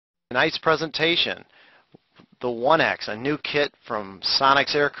Tonight's presentation, the Onex, a new kit from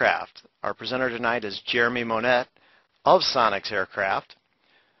Sonex Aircraft. Our presenter tonight is Jeremy Monnett of Sonex Aircraft.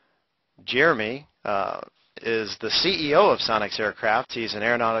 Jeremy is the CEO of Sonex Aircraft. He's an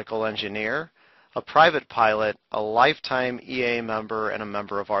aeronautical engineer, a private pilot, a lifetime EA member, and a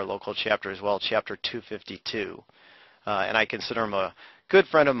member of our local chapter as well, Chapter 252. And I consider him a good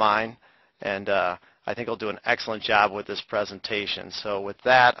friend of mine, and I think he'll do an excellent job with this presentation. So with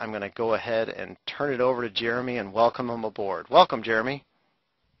that, I'm going to go ahead and turn it over to Jeremy and welcome him aboard. Welcome, Jeremy.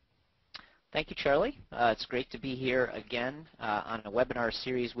 Thank you, Charlie. It's great to be here again on a webinar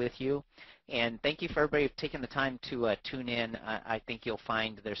series with you. And thank you for everybody taking the time to tune in. I think you'll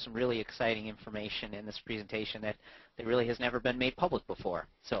find there's some really exciting information in this presentation that really has never been made public before.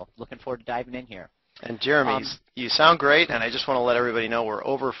 So looking forward to diving in here. And Jeremy, you sound great, and I just want to let everybody know we're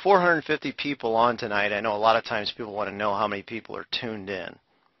over 450 people on tonight. I know a lot of times people want to know how many people are tuned in.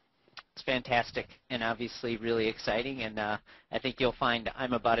 It's fantastic and obviously really exciting, and I think you'll find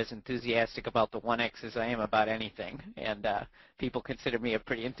I'm about as enthusiastic about the Onex as I am about anything, and people consider me a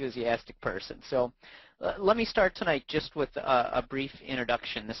pretty enthusiastic person. So let me start tonight just with a brief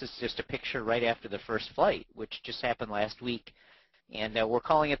introduction. This is just a picture right after the first flight, which just happened last week. And we're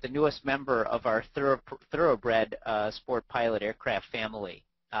calling it the newest member of our thoroughbred sport pilot aircraft family.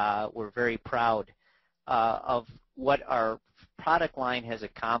 We're very proud of what our product line has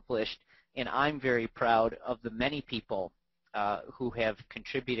accomplished, and I'm very proud of the many people who have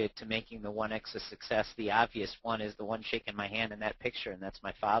contributed to making the Onex a success. The obvious one is the one shaking my hand in that picture, and that's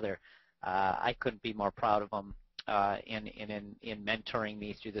my father. I couldn't be more proud of him in mentoring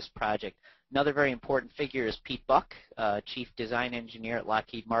me through this project. Another very important figure is Pete Buck, Chief Design Engineer at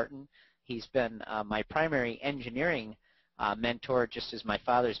Lockheed Martin. He's been my primary engineering mentor, just as my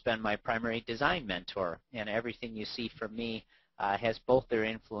father's been my primary design mentor. And everything you see from me has both their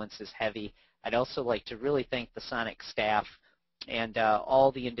influences heavy. I'd also like to really thank the Sonex staff and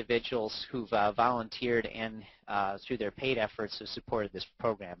all the individuals who've volunteered and through their paid efforts have supported this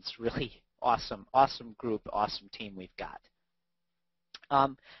program. It's really awesome group, awesome team we've got.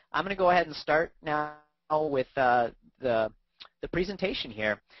 I'm going to go ahead and start now with the presentation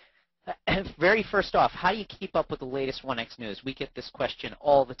here. Very first off, how do you keep up with the latest Onex news? We get this question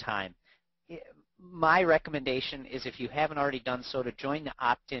all the time. My recommendation is, if you haven't already done so, to join the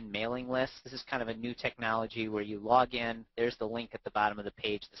opt-in mailing list. This is kind of a new technology where you log in. There's the link at the bottom of the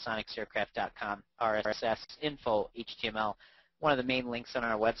page, the sonexaircraft.com, RSS, info, HTML, one of the main links on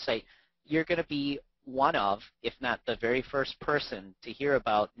our website. You're going to be one of, if not the very first person to hear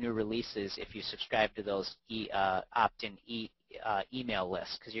about new releases if you subscribe to those opt-in email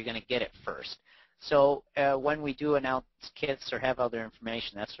lists, because you're going to get it first. So when we do announce kits or have other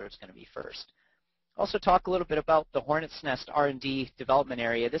information, that's where it's going to be first. Also talk a little bit about the Hornet's Nest R&D development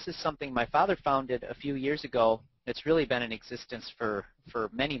area. This is something my father founded a few years ago. It's really been in existence for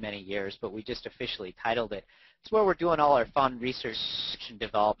many, many years, but we just officially titled it. It's where we're doing all our fun research and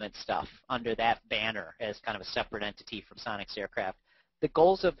development stuff under that banner as kind of a separate entity from Sonex Aircraft. The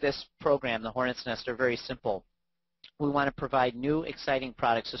goals of this program, the Hornet's Nest, are very simple. We want to provide new, exciting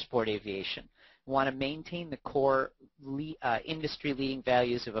products to sport aviation. We want to maintain the core industry-leading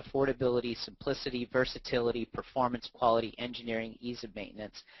values of affordability, simplicity, versatility, performance, quality, engineering, ease of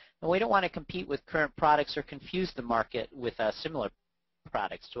maintenance. And we don't want to compete with current products or confuse the market with similar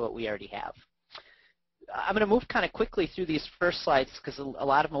products to what we already have. I'm going to move kind of quickly through these first slides because a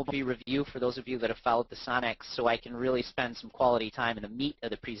lot of them will be review for those of you that have followed the Sonex, so I can really spend some quality time in the meat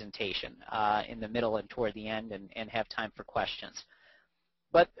of the presentation in the middle and toward the end and have time for questions.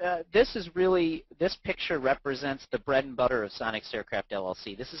 But this picture represents the bread and butter of Sonex Aircraft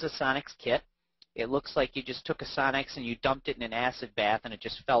LLC. This is a Sonex kit. It looks like you just took a Sonex and you dumped it in an acid bath and it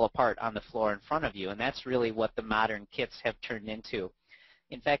just fell apart on the floor in front of you, and that's really what the modern kits have turned into.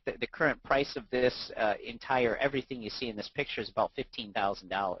 In fact, the current price of this everything you see in this picture is about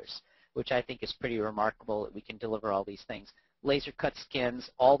 $15,000, which I think is pretty remarkable that we can deliver all these things. Laser cut skins,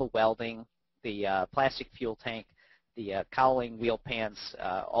 all the welding, the plastic fuel tank, the cowling wheel pans,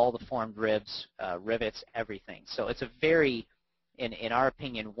 all the formed ribs, rivets, everything. So it's a very, in our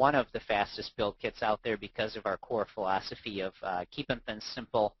opinion, one of the fastest build kits out there because of our core philosophy of keeping things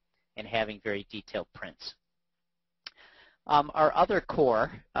simple and having very detailed prints. Our other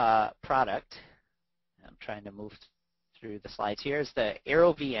core product, I'm trying to move through the slides here, is the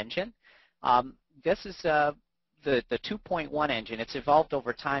AeroV engine. This is the 2.1 engine. It's evolved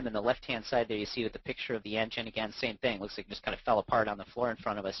over time. In the left-hand side there you see with the picture of the engine. Again, same thing. Looks like it just kind of fell apart on the floor in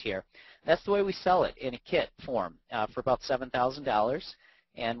front of us here. That's the way we sell it in a kit form for about $7,000.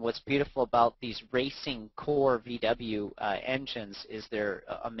 And what's beautiful about these racing core VW engines is their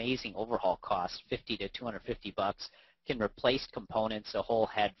amazing overhaul cost, $50 to $250. Can replace components, a whole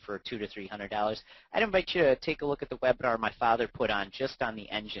head for $200 to $300. I'd invite you to take a look at the webinar my father put on just on the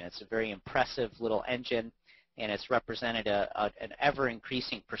engine. It's a very impressive little engine, and it's represented an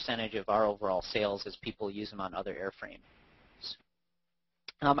ever-increasing percentage of our overall sales as people use them on other airframes.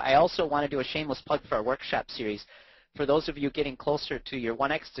 I also want to do a shameless plug for our workshop series. For those of you getting closer to your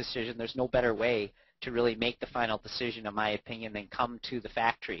Onex decision, there's no better way to really make the final decision, in my opinion, than come to the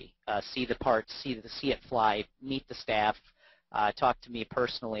factory, see the parts, see it fly, meet the staff, talk to me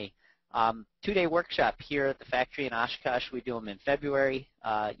personally. 2-day workshop here at the factory in Oshkosh. We do them in February,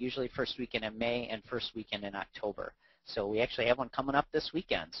 usually first weekend in May and first weekend in October. So we actually have one coming up this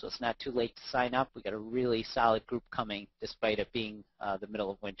weekend, so it's not too late to sign up. We've got a really solid group coming despite it being the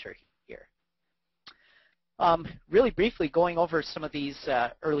middle of winter here. Really briefly, going over some of these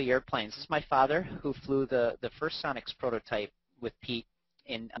early airplanes. This is my father, who flew the first Sonex prototype with Pete.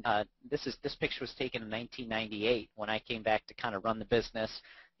 This picture was taken in 1998 when I came back to kind of run the business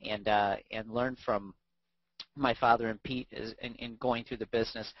and learn from my father and Pete in going through the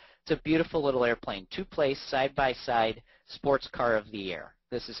business. It's a beautiful little airplane, two-place, side-by-side sports car of the year.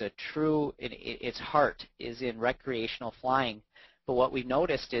 This is a true, its heart is in recreational flying. But what we've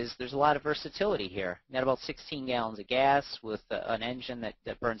noticed is there's a lot of versatility here. Got about 16 gallons of gas with an engine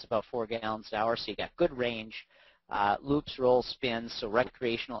that burns about 4 gallons an hour, so you got good range, loops, rolls, spins, so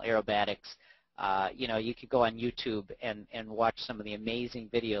recreational aerobatics. You know, you could go on YouTube and watch some of the amazing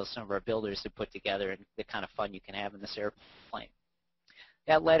videos some of our builders have put together and the kind of fun you can have in this airplane.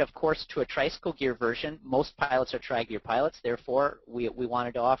 That led, of course, to a tricycle gear version. Most pilots are tri-gear pilots, therefore we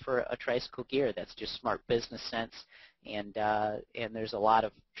wanted to offer a tricycle gear. That's just smart business sense, and there's a lot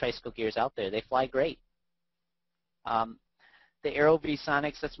of tricycle gears out there. They fly great. The Aero V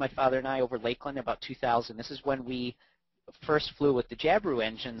Sonex, that's my father and I over Lakeland about 2000. This is when we first flew with the Jabiru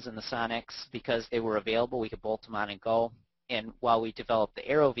engines in the Sonex because they were available. We could bolt them on and go. And while we developed the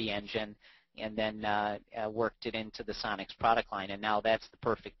Aero V engine and then worked it into the Sonex product line, and now that's the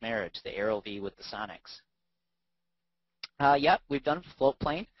perfect marriage, the Aero V with the Sonex. Yep, we've done float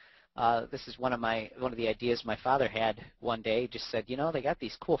plane. This is one of the ideas my father had one day. He just said, you know, they got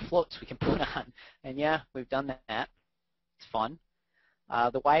these cool floats we can put on, and yeah, we've done that. It's fun.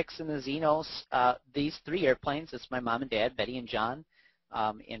 The Onex and the Xenos, these 3 airplanes, it's my mom and dad, Betty and John,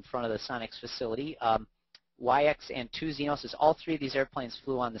 in front of the Sonex facility. Onex and 2 Xenoses, all 3 of these airplanes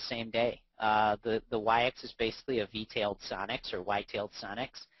flew on the same day. The Onex is basically a V-tailed Sonex or Y-tailed Sonex,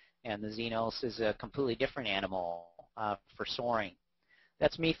 and the Xenos is a completely different animal for soaring.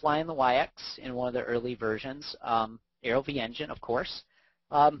 That's me flying the Onex in one of the early versions. Aero V engine, of course.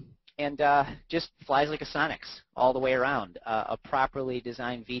 And just flies like a Sonex all the way around. A properly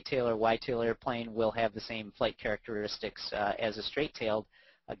designed V-tail or Y-tail airplane will have the same flight characteristics as a straight-tailed,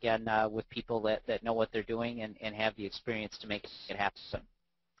 again, with people that know what they're doing and have the experience to make it happen.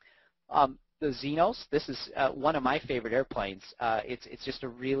 The Xenos, this is one of my favorite airplanes. It's just a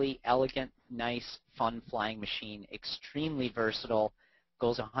really elegant, nice, fun flying machine, extremely versatile,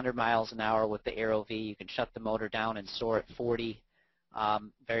 goes 100 miles an hour with the Aero V. You can shut the motor down and soar at 40.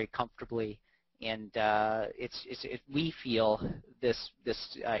 Very comfortably, and we feel this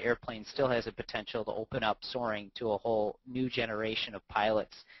airplane still has a potential to open up soaring to a whole new generation of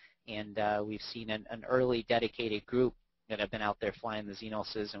pilots, and we've seen an early dedicated group that have been out there flying the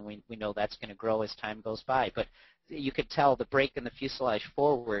Xenoses, and we know that's going to grow as time goes by. But you could tell the break in the fuselage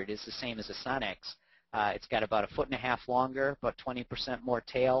forward is the same as a Sonex. It's got about 1.5 feet longer, about 20% more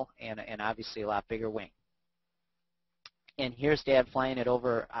tail, and obviously a lot bigger wing. And here's Dad flying it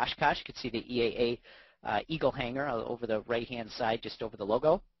over Oshkosh. You can see the EAA Eagle hangar over the right-hand side, just over the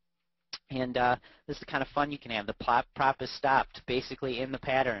logo. And this is the kind of fun you can have. The prop is stopped basically in the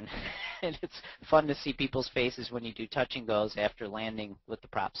pattern. And it's fun to see people's faces when you do touch and goes after landing with the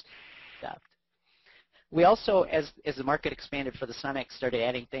props stopped. We also, as the market expanded for the Sonex, started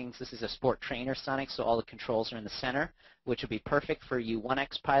adding things. This is a sport trainer Sonex, so all the controls are in the center, which would be perfect for you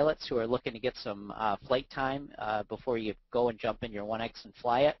Onex pilots who are looking to get some flight time before you go and jump in your Onex and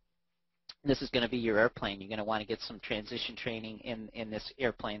fly it. This is going to be your airplane. You're going to want to get some transition training in this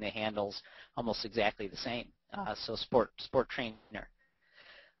airplane that handles almost exactly the same. So sport trainer.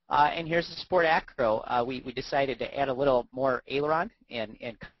 And here's the Sport Acro. We decided to add a little more aileron and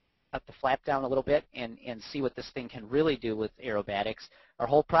cut the flap down a little bit and see what this thing can really do with aerobatics. Our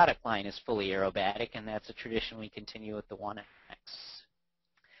whole product line is fully aerobatic, and that's a tradition we continue with the Onex.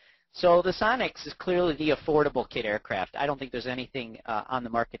 So the Sonex is clearly the affordable kit aircraft. I don't think there's anything on the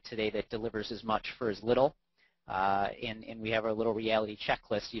market today that delivers as much for as little. and we have our little reality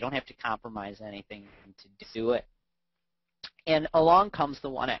checklist. You don't have to compromise anything to do it. And along comes the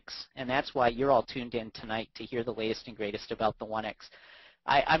Onex, and that's why you're all tuned in tonight to hear the latest and greatest about the Onex.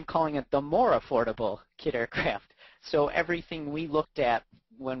 I'm calling it the more affordable kit aircraft. So everything we looked at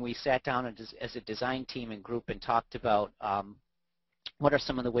when we sat down as a design team and group and talked about what are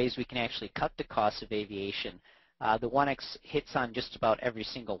some of the ways we can actually cut the cost of aviation, the Onex hits on just about every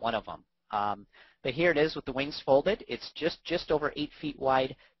single one of them. But here it is with the wings folded. It's just over 8 feet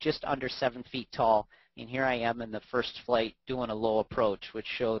wide, just under 7 feet tall. And here I am in the first flight doing a low approach, which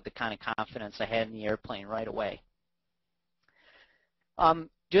showed the kind of confidence I had in the airplane right away.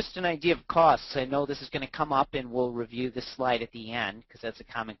 Just an idea of costs. I know this is going to come up, and we'll review this slide at the end because that's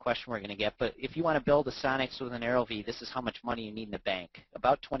a common question we're going to get. But if you want to build a Sonex with an AeroV, this is how much money you need in the bank,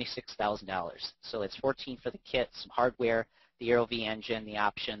 about $26,000. So it's $14,000 for the kit, some hardware, the AeroV engine, the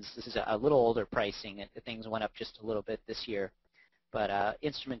options. This is a little older pricing. Things went up just a little bit this year. But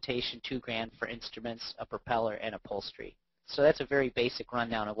instrumentation, $2,000 for instruments, a propeller, and upholstery. So that's a very basic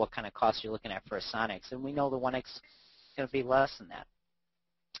rundown of what kind of costs you're looking at for a Sonex. And we know the Onex is going to be less than that.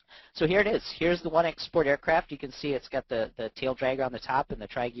 So here it is. Here's the Onex sport aircraft. You can see it's got the tail dragger on the top and the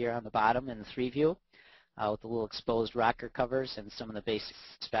tri-gear on the bottom in the 3-view with the little exposed rocker covers and some of the basic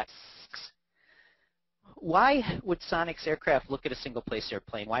specs. Why would Sonex Aircraft look at a single-place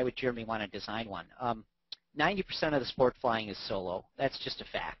airplane? Why would Jeremy want to design one? 90% of the sport flying is solo. That's just a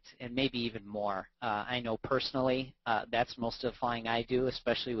fact, and maybe even more. I know personally that's most of the flying I do,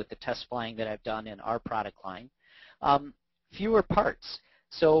 especially with the test flying that I've done in our product line. Fewer parts.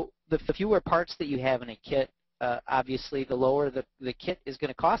 So the fewer parts that you have in a kit, obviously the lower the kit is going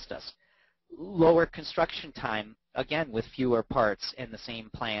to cost us. Lower construction time, again with fewer parts and the same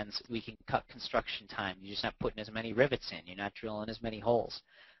plans, we can cut construction time. You're just not putting as many rivets in. You're not drilling as many holes.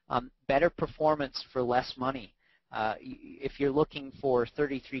 Better performance for less money. If you're looking for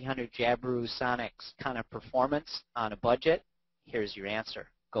 3,300 Jabiru Sonex kind of performance on a budget, here's your answer.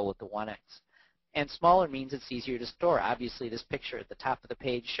 Go with the Onex. And smaller means it's easier to store. Obviously, this picture at the top of the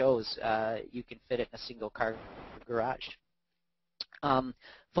page shows you can fit it in a single car garage.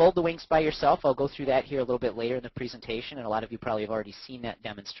 Fold the wings by yourself. I'll go through that here a little bit later in the presentation, and a lot of you probably have already seen that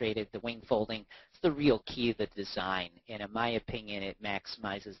demonstrated. The wing folding is the real key of the design, and in my opinion, it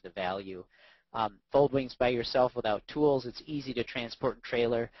maximizes the value. Fold wings by yourself without tools. It's easy to transport and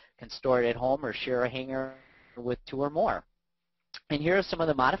trailer. Can store it at home or share a hangar with 2 or more. And here are some of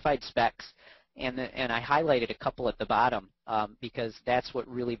the modified specs. And I highlighted a couple at the bottom because that's what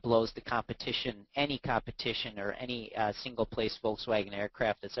really blows the competition, any competition or any single-place Volkswagen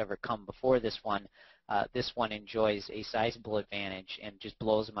aircraft that's ever come before this one. This one enjoys a sizable advantage and just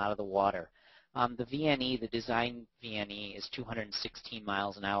blows them out of the water. The VNE, the design VNE, is 216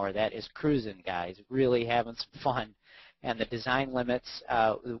 miles an hour. That is cruising, guys, really having some fun. And the design limits,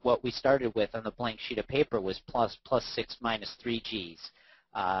 what we started with on the blank sheet of paper was plus 6 minus 3 Gs.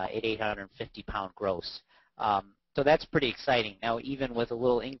 At 850-pound gross. So that's pretty exciting. Now, even with a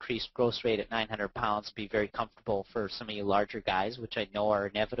little increased gross rate at 900 pounds, be very comfortable for some of you larger guys, which I know are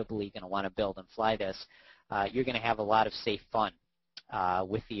inevitably going to want to build and fly this. You're going to have a lot of safe fun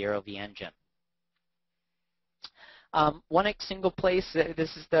with the AeroV engine. Onex single place,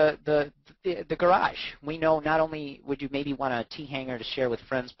 this is the garage. We know not only would you maybe want a T-hanger to share with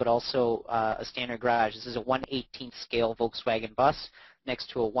friends, but also a standard garage. This is a 1/18 scale Volkswagen bus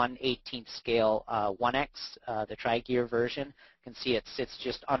next to a 1/18 scale Onex, the tri-gear version. You can see it sits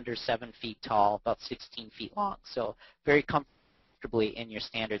just under 7 feet tall, about 16 feet long. So very comfortably in your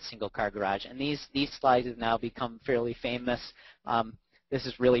standard single car garage. And these slides have now become fairly famous. This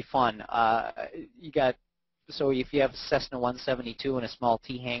is really fun. So if you have a Cessna 172 and a small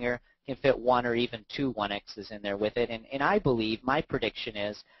T-hanger, you can fit 1 or even 2 Onexes in there with it. And I believe, my prediction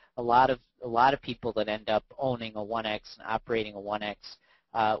is, a lot of people that end up owning a Onex and operating a Onex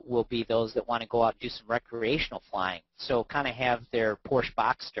will be those that want to go out and do some recreational flying. So kind of have their Porsche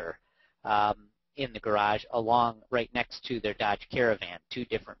Boxster in the garage along right next to their Dodge Caravan, 2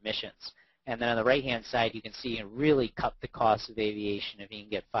 different missions. And then on the right-hand side, you can see you can really cut the cost of aviation if you can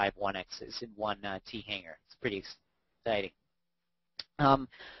get 5 Onexes in 1 T-hanger. It's pretty exciting.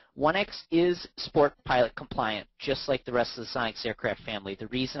 Onex is sport pilot compliant, just like the rest of the Sonex aircraft family. The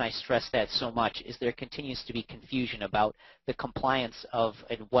reason I stress that so much is there continues to be confusion about the compliance of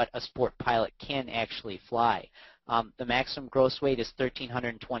and what a sport pilot can actually fly. The maximum gross weight is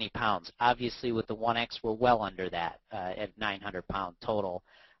 1,320 pounds. Obviously, with the Onex, we're well under that at 900 pound total.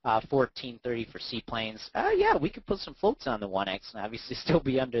 1,430 for seaplanes. Yeah, we could put some floats on the Onex and obviously still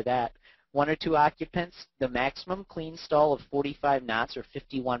be under that. 1 or 2 occupants, the maximum clean stall of 45 knots or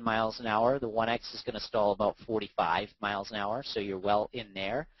 51 miles an hour. The 1X is going to stall about 45 miles an hour, so you're well in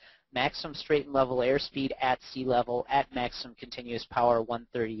there. Maximum straight and level airspeed at sea level at maximum continuous power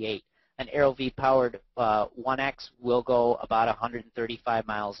 138. An AeroV-powered 1X will go about 135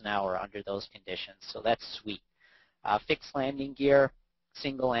 miles an hour under those conditions, so that's sweet. Fixed landing gear,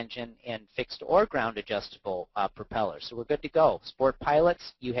 single engine, and fixed or ground adjustable propellers. So we're good to go. Sport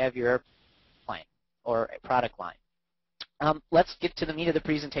pilots, you have your airplane or product line. Let's get to the meat of the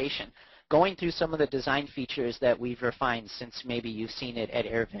presentation. Going through some of the design features that we've refined since maybe you've seen it at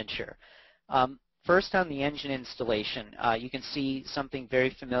AirVenture. First, on the engine installation, you can see something very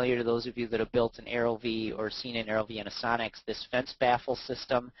familiar to those of you that have built an AeroV or seen an AeroV and a Sonex, this fence baffle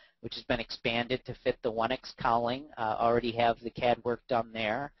system, which has been expanded to fit the 1X cowling. Already have the CAD work done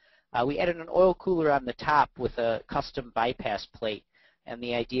there. We added an oil cooler on the top with a custom bypass plate. And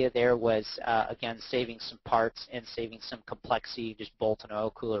the idea there was, again, saving some parts and saving some complexity, just bolt an oil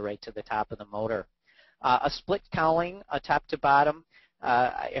cooler right to the top of the motor. A split cowling, top to bottom.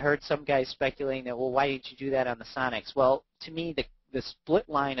 I heard some guys speculating that, well, why did you do that on the Sonex? Well, to me, the split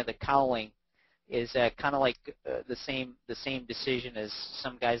line of the cowling is kind of like the same decision as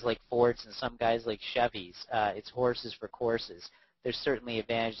some guys like Fords and some guys like Chevys. It's horses for courses. There's certainly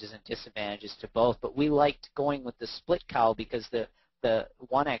advantages and disadvantages to both, but we liked going with the split cowl because the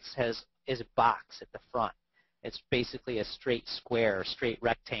 1X is a box at the front. It's basically a straight square, straight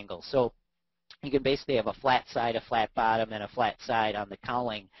rectangle. So you can basically have a flat side, a flat bottom, and a flat side on the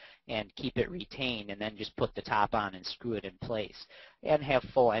cowling and keep it retained, and then just put the top on and screw it in place. And have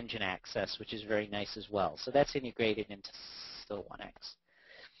full engine access, which is very nice as well. So that's integrated into the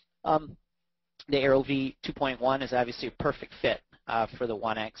 1X. The AeroV 2.1 is obviously a perfect fit for the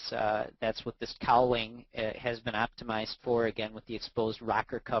 1X. That's what this cowling has been optimized for, again, with the exposed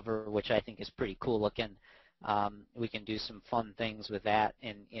rocker cover, which I think is pretty cool looking. We can do some fun things with that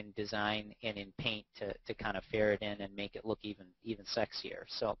in design and in paint to kind of fair it in and make it look even sexier.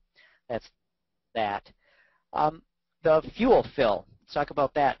 So that's that. The fuel fill, let's talk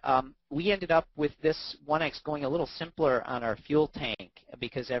about that. We ended up with this 1X going a little simpler on our fuel tank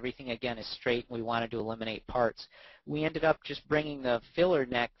because everything, again, is straight and we wanted to eliminate parts. We ended up just bringing the filler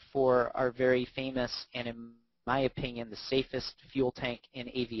neck for our very famous and, in my opinion, the safest fuel tank in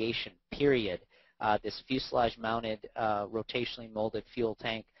aviation, period. This fuselage-mounted, rotationally molded fuel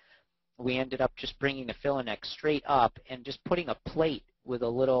tank. We ended up just bringing the filler neck straight up and just putting a plate with a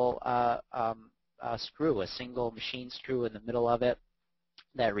little screw, a single machine screw in the middle of it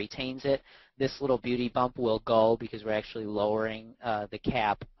that retains it. This little beauty bump will go because we're actually lowering the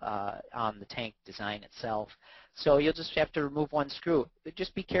cap on the tank design itself. So you'll just have to remove one screw. But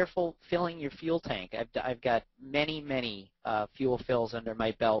just be careful filling your fuel tank. I've got many fuel fills under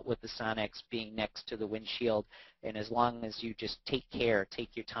my belt with the Sonex being next to the windshield, and as long as you just take care,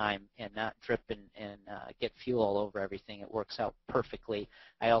 take your time, and not drip and get fuel all over everything, it works out perfectly.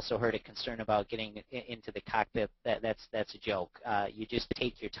 I also heard a concern about getting into the cockpit. That's a joke. You just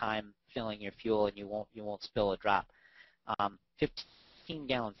take your time filling your fuel, and you won't spill a drop.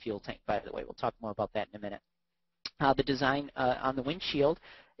 15-gallon fuel tank, by the way. We'll talk more about that in a minute. The design on the windshield,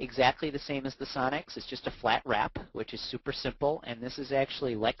 exactly the same as the Sonex. It's just a flat wrap, which is super simple, and this is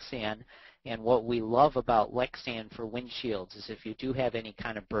actually Lexan. And what we love about Lexan for windshields is if you do have any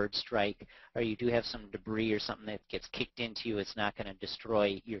kind of bird strike or you do have some debris or something that gets kicked into you, it's not going to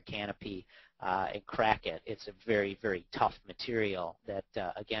destroy your canopy and crack it. It's a very, very tough material that,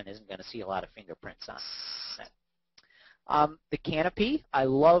 again, isn't going to see a lot of fingerprints on it. The canopy, I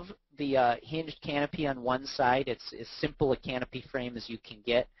love the hinged canopy on one side. It's as simple a canopy frame as you can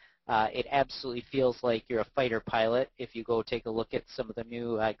get. It absolutely feels like you're a fighter pilot. If you go take a look at some of the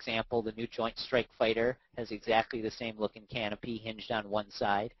new example, the new Joint Strike Fighter has exactly the same looking canopy hinged on one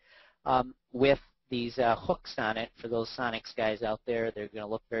side. With these hooks on it, for those Sonex guys out there, they're going to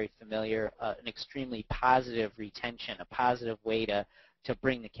look very familiar. An extremely positive retention, a positive way to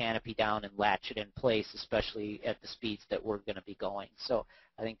bring the canopy down and latch it in place, especially at the speeds that we're going to be going. So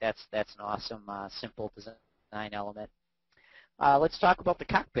I think that's an awesome, simple design element. Let's talk about the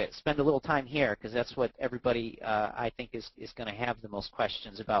cockpit. Spend a little time here because that's what everybody, I think, is going to have the most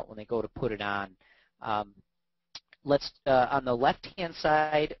questions about when they go to put it on. On the left-hand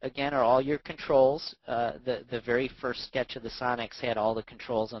side, again, are all your controls. The very first sketch of the Sonex had all the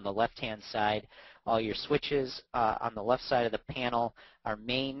controls on the left-hand side. All your switches on the left side of the panel, our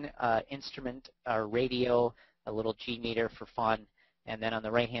main instrument, our radio, a little G meter for fun, and then on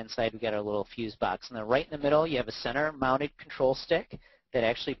the right-hand side we got our little fuse box. And then right in the middle you have a center-mounted control stick. that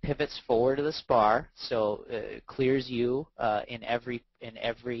actually pivots forward to the spar, so it clears you in every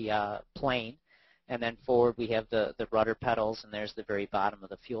plane. And then forward we have the rudder pedals, and there's the very bottom of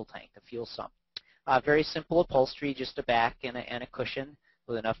the fuel tank, the fuel sump. Very simple upholstery, just a back and a cushion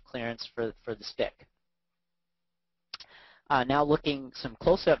with enough clearance for the stick. Now looking some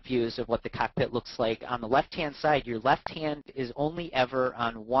close-up views of what the cockpit looks like. On the left-hand side, your left hand is only ever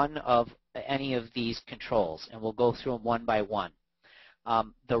on one of any of these controls, and we'll go through them one by one.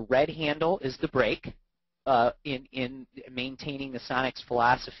 The red handle is the brake. In maintaining the Sonex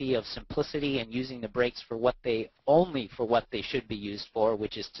philosophy of simplicity and using the brakes for only for what they should be used for,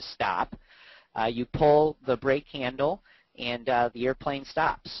 which is to stop. You pull the brake handle, and the airplane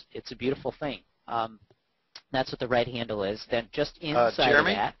stops. It's a beautiful thing. That's what the red handle is. Then just inside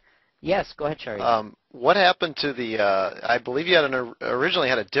Jeremy? of that, yes, go ahead, Charlie. What happened to the? I believe you had originally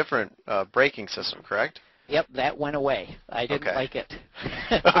had a different braking system, correct? Yep, that went away. I didn't like it.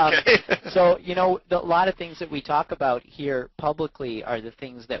 Okay. So, you know, a lot of things that we talk about here publicly are the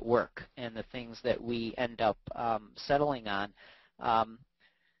things that work and the things that we end up settling on.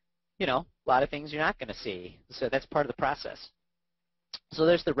 You know, a lot of things you're not going to see. So that's part of the process. So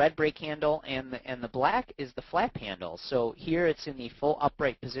there's the red brake handle, and the black is the flap handle. So here it's in the full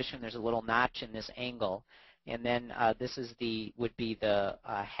upright position. There's a little notch in this angle. And then this is would be the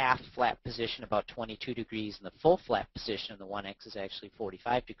half flap position, about 22 degrees, and the full flap position of the Onex is actually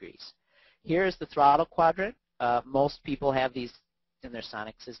 45 degrees. Here is the throttle quadrant. Most people have these in their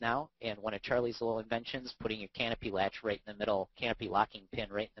Sonexes now, and one of Charlie's little inventions, putting your canopy latch right in the middle, canopy locking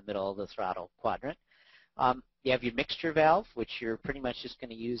pin right in the middle of the throttle quadrant. You have your mixture valve, which you're pretty much just going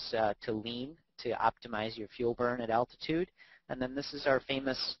to use to lean to optimize your fuel burn at altitude. And then this is our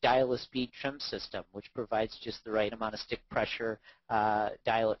famous dial-a speed trim system, which provides just the right amount of stick pressure,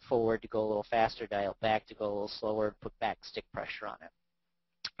 dial it forward to go a little faster, dial it back to go a little slower, put back stick pressure on it.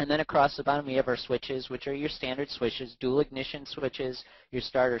 And then across the bottom we have our switches, which are your standard switches, dual ignition switches, your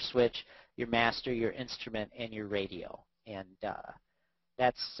starter switch, your master, your instrument, and your radio. And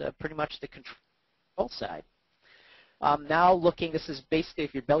that's pretty much the control side. Now looking, this is basically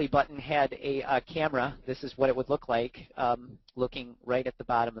if your belly button had a camera, this is what it would look like. Looking right at the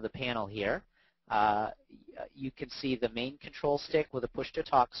bottom of the panel here. You can see the main control stick with a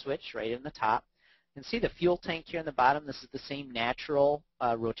push-to-talk switch right in the top. You can see the fuel tank here in the bottom. This is the same natural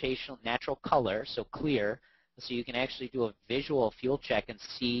rotational, natural color, so clear. So you can actually do a visual fuel check and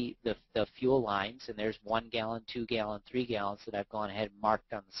see the fuel lines. And there's 1 gallon, 2 gallon, 3 gallons that I've gone ahead and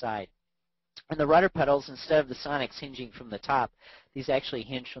marked on the side. And the rudder pedals, instead of the Sonex hinging from the top, these actually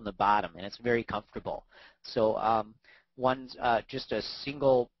hinge from the bottom, and it's very comfortable. So one's just a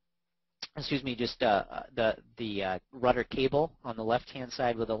single, just the rudder cable on the left-hand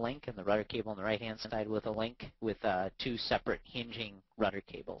side with a link, and the rudder cable on the right-hand side with a link, with 2 separate hinging rudder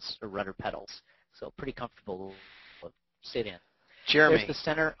cables or rudder pedals. So pretty comfortable to sit in. Jeremy, there's the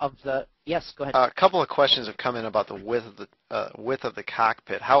center of the. Yes, go ahead. A couple of questions have come in about the width of the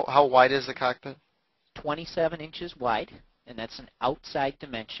cockpit. How wide is the cockpit? 27 inches wide, and that's an outside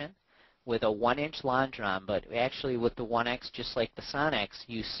dimension with a 1-inch longeron. But actually, with the Onex, just like the Sonex,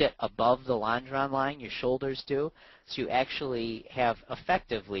 you sit above the longeron line. Your shoulders do, so you actually have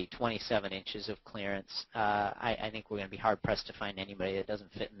effectively 27 inches of clearance. I think we're going to be hard pressed to find anybody that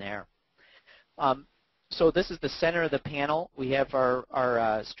doesn't fit in there. So this is the center of the panel. We have our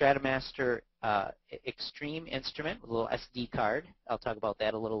Stratomaster Extreme instrument with a little SD card. I'll talk about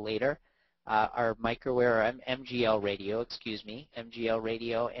that a little later. Our MGL radio, MGL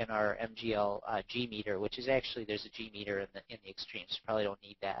radio, and our MGL G meter, which is actually, there's a G meter in the Extreme, so you probably don't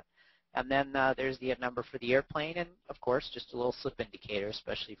need that. And then there's the number for the airplane, and of course just a little slip indicator,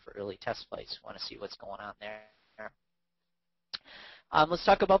 especially for early test flights. You want to see what's going on there. Let's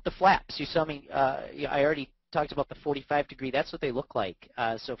talk about the flaps. You saw me, I already talked about the 45 degree. That's what they look like.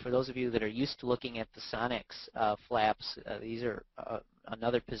 So for those of you that are used to looking at the Sonex flaps, these are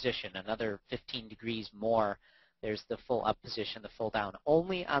another position, another 15 degrees more. There's the full up position, the full down.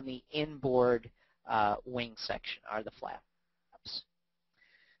 Only on the inboard wing section are the flaps.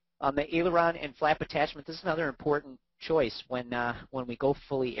 On the aileron and flap attachment, this is another important choice. When we go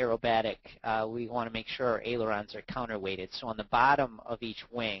fully aerobatic, we want to make sure our ailerons are counterweighted. So on the bottom of each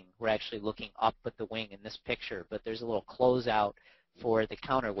wing, we're actually looking up at the wing in this picture, but there's a little closeout for the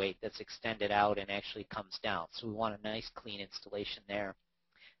counterweight that's extended out and actually comes down. So we want a nice clean installation there.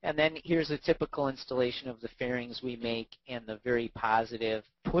 And then here's a typical installation of the fairings we make and the very positive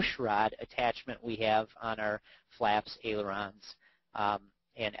push rod attachment we have on our flaps, ailerons,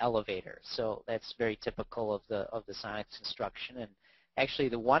 and elevator. So that's very typical of the Sonex construction, and Actually,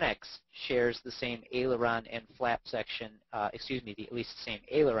 the Onex shares the same aileron and flap section, at least the same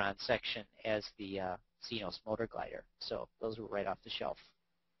aileron section as the Xenos motor glider. So those were right off the shelf.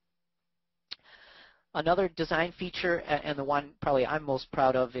 Another design feature, and the one probably I'm most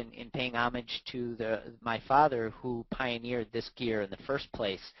proud of in paying homage to my father, who pioneered this gear in the first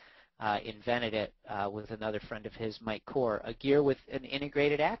place, invented it with another friend of his, Mike Core, a gear with an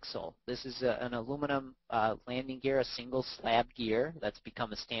integrated axle. This is an aluminum landing gear, a single slab gear that's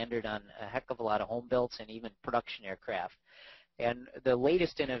become a standard on a heck of a lot of home builds and even production aircraft. And the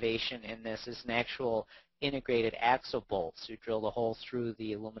latest innovation in this is an actual integrated axle bolt. So you drill the hole through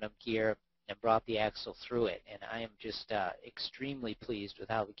the aluminum gear and brought the axle through it. And I am just extremely pleased with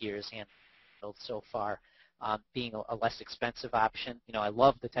how the gear is handled so far, being a less expensive option. You know, I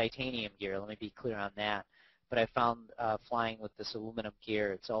love the titanium gear, let me be clear on that. But I found flying with this aluminum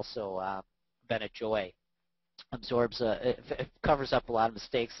gear, it's also been a joy. Absorbs, it covers up a lot of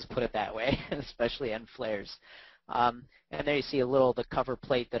mistakes, let's put it that way, especially end flares. And there you see the cover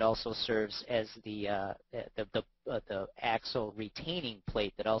plate that also serves as the axle retaining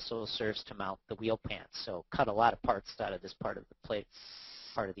plate that also serves to mount the wheel pants. So cut a lot of parts out of this part of the plate,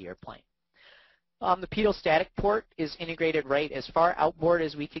 part of the airplane. The pedostatic port is integrated right as far outboard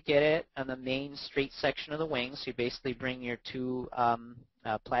as we could get it on the main straight section of the wing. So you basically bring your two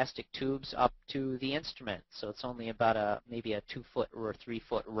plastic tubes up to the instrument. So it's only about maybe a 2-foot or a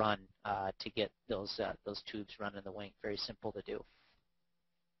 3-foot run to get those tubes running in the wing. Very simple to do.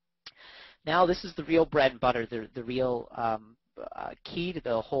 Now this is the real bread and butter, the real key to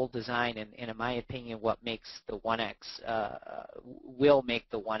the whole design, and in my opinion, what makes the Onex will make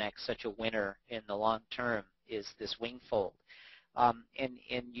the Onex such a winner in the long term is this wing fold. And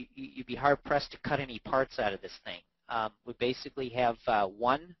you'd be hard pressed to cut any parts out of this thing. We basically have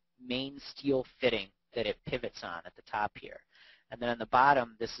one main steel fitting that it pivots on at the top here, and then on the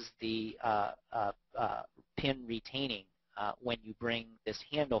bottom, this is the pin retaining. When you bring this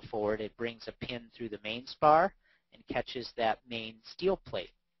handle forward, it brings a pin through the main spar and catches that main steel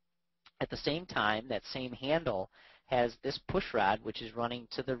plate. At the same time, that same handle has this push rod, which is running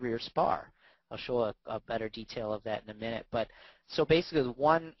to the rear spar. I'll show a better detail of that in a minute. But so basically,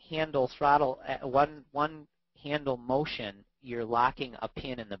 one handle throttle, one handle motion, you're locking a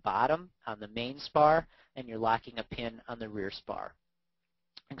pin in the bottom on the main spar, and you're locking a pin on the rear spar.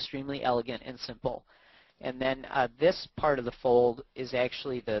 Extremely elegant and simple. And then this part of the fold is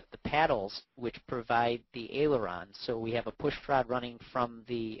actually the paddles, which provide the aileron. So we have a push rod running from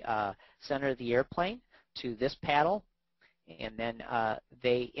the center of the airplane to this paddle, and then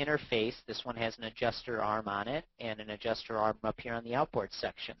they interface. This one has an adjuster arm on it and an adjuster arm up here on the outboard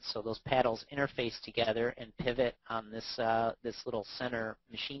section. So those paddles interface together and pivot on this little center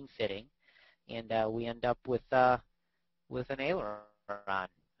machine fitting, and we end up with an aileron.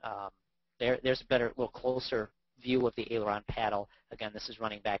 There's a better, little closer view of the aileron paddle. Again, this is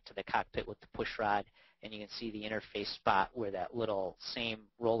running back to the cockpit with the push rod, and you can see the interface spot where that little same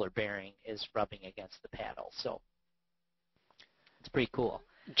roller bearing is rubbing against the paddle. So it's pretty cool.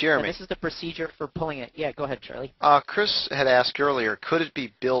 Jeremy. And this is the procedure for pulling it. Yeah, go ahead, Charlie. Chris had asked earlier, could it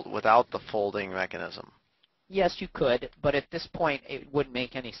be built without the folding mechanism? Yes, you could, but at this point, it wouldn't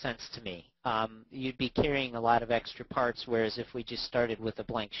make any sense to me. You'd be carrying a lot of extra parts, whereas if we just started with a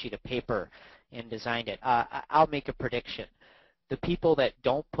blank sheet of paper and designed it. I'll make a prediction. The people that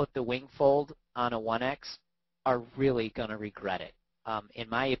don't put the wing fold on a Onex are really going to regret it. In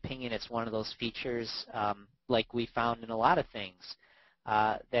my opinion, it's one of those features, like we found in a lot of things,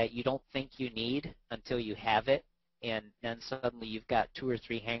 that you don't think you need until you have it. And then suddenly you've got 2 or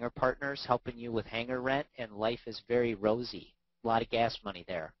 3 hangar partners helping you with hangar rent, and life is very rosy. A lot of gas money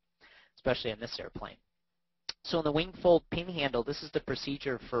there, especially on this airplane. So in the wing fold pin handle, this is the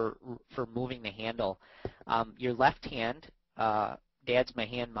procedure for moving the handle. Your left hand, Dad's my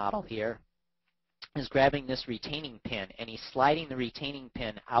hand model here, is grabbing this retaining pin, and he's sliding the retaining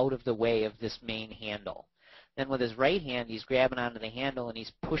pin out of the way of this main handle. Then with his right hand, he's grabbing onto the handle and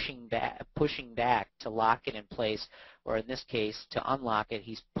he's pushing back to lock it in place, or in this case, to unlock it,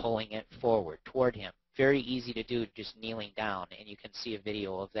 he's pulling it forward toward him. Very easy to do, just kneeling down, and you can see a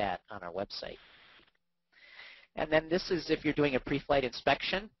video of that on our website. And then this is if you're doing a pre-flight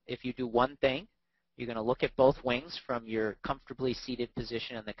inspection. If you do one thing, you're going to look at both wings from your comfortably seated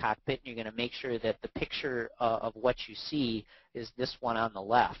position in the cockpit, and you're going to make sure that the picture of what you see is this one on the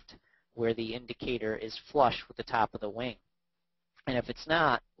left, where the indicator is flush with the top of the wing. And if it's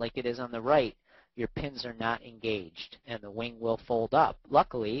not, like it is on the right, your pins are not engaged, and the wing will fold up.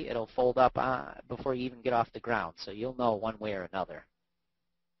 Luckily, it'll fold up before you even get off the ground, so you'll know one way or another.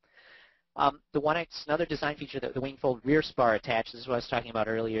 The Onex, another design feature, the wing fold rear spar attached. This is what I was talking about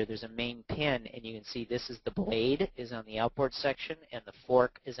earlier. There's a main pin, and you can see this is the blade is on the outboard section, and the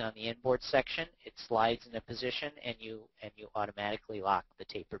fork is on the inboard section. It slides into position, and you automatically lock the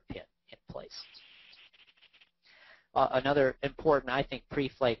tapered pin in place. Another important, I think,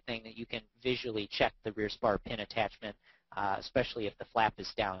 pre-flight thing that you can visually check the rear spar pin attachment, especially if the flap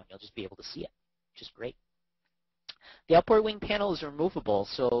is down. You'll just be able to see it, which is great. The outboard wing panel is removable,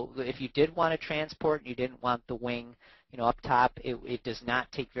 so if you did want to transport and you didn't want the wing, up top, it does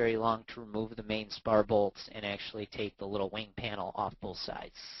not take very long to remove the main spar bolts and actually take the little wing panel off both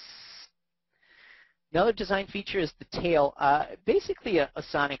sides. Another design feature is the tail. Basically a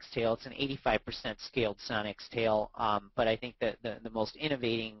Sonex tail. It's an 85% scaled Sonex tail, but I think that the most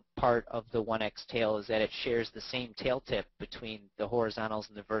innovating part of the Onex tail is that it shares the same tail tip between the horizontals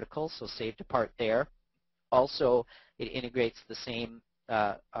and the verticals, so saved a part there. Also, it integrates the same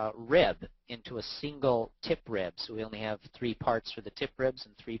rib into a single tip rib, so we only have 3 parts for the tip ribs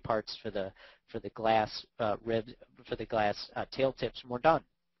and 3 parts for the glass ribs for the glass tail tips, and we're done.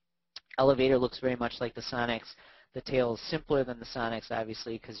 Elevator looks very much like the Sonex. The tail is simpler than the Sonex,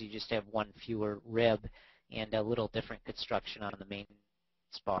 obviously, because you just have 1 fewer rib and a little different construction on the main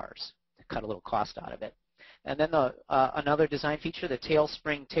spars to cut a little cost out of it. And then another design feature, the tail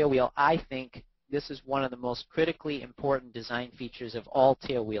spring tail wheel. I think this is one of the most critically important design features of all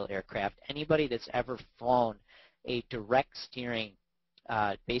tailwheel aircraft. Anybody that's ever flown a direct steering,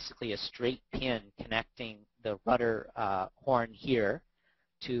 basically a straight pin connecting the rudder horn here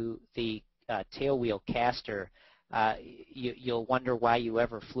to the tailwheel caster, you'll wonder why you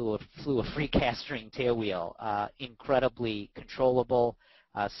ever flew a free castering tailwheel. Incredibly controllable,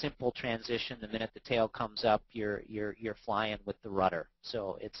 simple transition. The minute the tail comes up, you're flying with the rudder.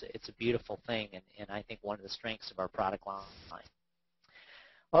 So it's a beautiful thing, and I think one of the strengths of our product line.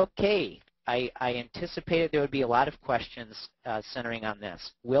 Okay, I anticipated there would be a lot of questions centering on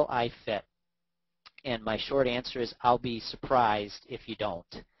this. Will I fit? And my short answer is I'll be surprised if you don't.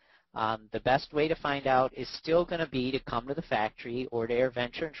 The best way to find out is still going to be to come to the factory or to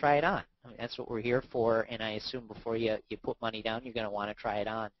AirVenture and try it on. I mean, that's what we're here for, and I assume before you put money down, you're going to want to try it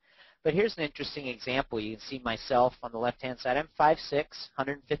on. But here's an interesting example. You can see myself on the left-hand side. I'm 5'6",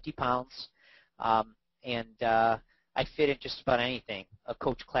 150 pounds, and I fit in just about anything. A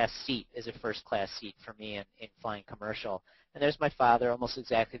coach class seat is a first class seat for me in flying commercial. And there's my father, almost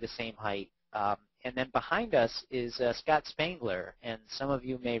exactly the same height. And then behind us is Scott Spangler, and some of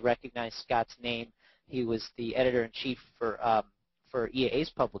you may recognize Scott's name. He was the editor-in-chief for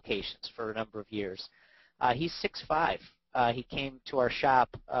EAA's publications for a number of years. He's 6'5". He came to our shop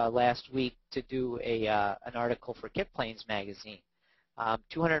last week to do an article for Kit Planes magazine.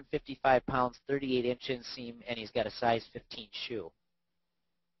 255 pounds, 38 inch inseam, and he's got a size 15 shoe.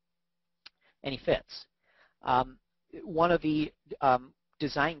 And he fits. One of the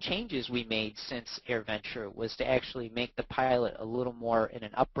design changes we made since AirVenture was to actually make the pilot a little more in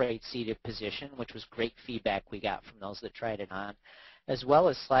an upright seated position, which was great feedback we got from those that tried it on, as well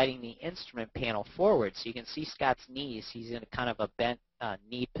as sliding the instrument panel forward. So you can see Scott's knees. He's in a kind of a bent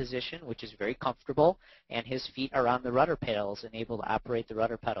knee position, which is very comfortable, and his feet are on the rudder pedals and able to operate the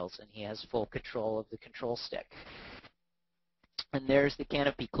rudder pedals, and he has full control of the control stick. And there's the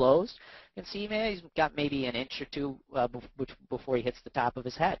canopy closed. You can see he's got maybe an inch or two before he hits the top of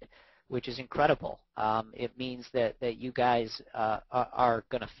his head, which is incredible. It means that you guys are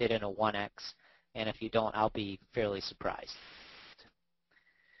going to fit in a 1X, and if you don't, I'll be fairly surprised.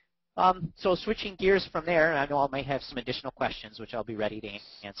 So switching gears from there, I know I might have some additional questions, which I'll be ready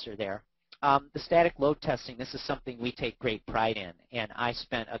to answer there. The static load testing, this is something we take great pride in, and I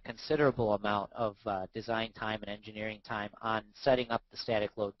spent a considerable amount of design time and engineering time on setting up the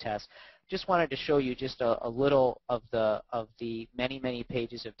static load test. Just wanted to show you just a little of the many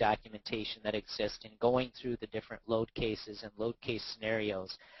pages of documentation that exist in going through the different load cases and load case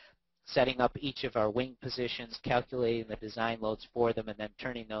scenarios, setting up each of our wing positions, calculating the design loads for them, and then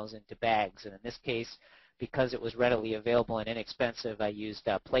turning those into bags. And in this case, because it was readily available and inexpensive, I used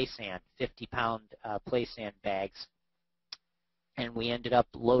play sand, 50-pound play sand bags. And we ended up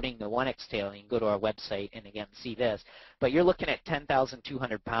loading the 1X tail. You can go to our website and, again, see this. But you're looking at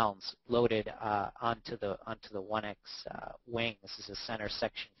 10,200 pounds loaded onto the 1X wing. This is a center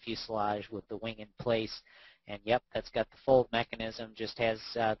section fuselage with the wing in place. And, yep, that's got the fold mechanism, just has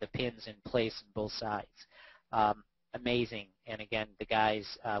the pins in place on both sides. Amazing. And again, the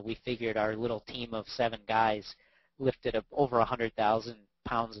guys, we figured our little team of 7 guys lifted up over 100,000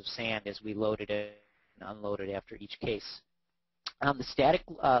 pounds of sand as we loaded it and unloaded after each case. The static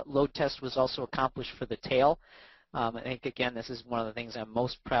load test was also accomplished for the tail. I think, again, this is one of the things I'm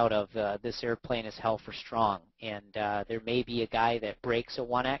most proud of. This airplane is hell for strong, and there may be a guy that breaks a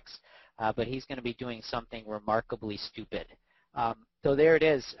 1X, but he's going to be doing something remarkably stupid. So there it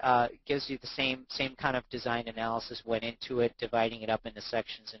is. Gives you the same kind of design analysis went into it, dividing it up into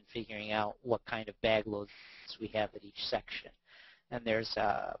sections and figuring out what kind of bag loads we have at each section. And there's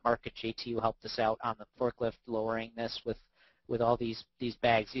Mark at JT who helped us out on the forklift, lowering this with all these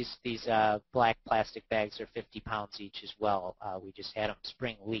bags. These black plastic bags are 50 pounds each as well. We just had them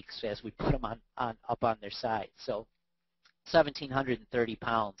spring leaks as we put them up on their side. So 1,730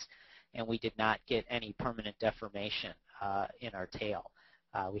 pounds, and we did not get any permanent deformation in our tail.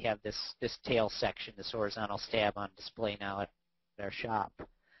 We have this tail section, this horizontal stab, on display now at our shop.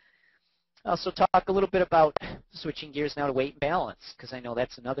 I'll also talk a little bit about switching gears now to weight and balance, because I know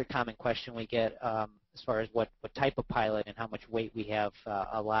that's another common question we get as far as what type of pilot and how much weight we have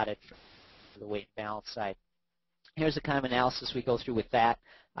allotted for the weight and balance side. Here's the kind of analysis we go through with that,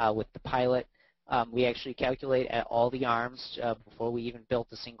 with the pilot. We actually calculate at all the arms before we even built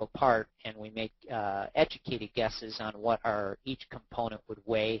a single part, and we make educated guesses on what each component would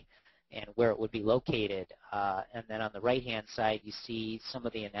weigh and where it would be located. And then on the right-hand side, you see some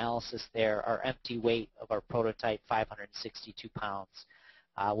of the analysis there. Our empty weight of our prototype, 562 pounds,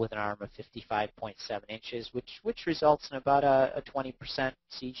 with an arm of 55.7 inches, which results in about a 20%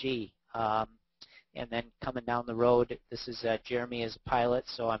 CG. And then coming down the road, this is Jeremy as a pilot,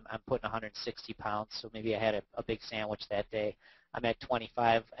 so I'm putting 160 pounds, so maybe I had a big sandwich that day. I'm at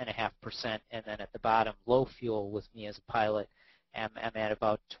 25.5%, and then at the bottom, low fuel with me as a pilot, I'm at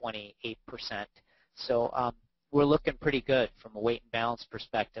about 28%. So we're looking pretty good from a weight and balance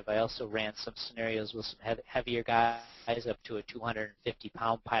perspective. I also ran some scenarios with some heavier guys up to a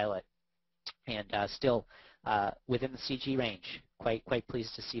 250-pound pilot, and still within the CG range. Quite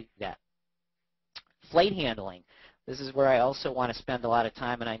pleased to see that. Flight handling. This is where I also want to spend a lot of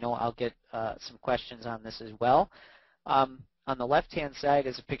time, and I know I'll get some questions on this as well. On the left-hand side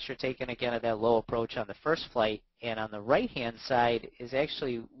is a picture taken again of that low approach on the first flight, and on the right-hand side is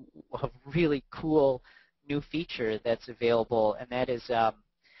actually a really cool new feature that's available, and that is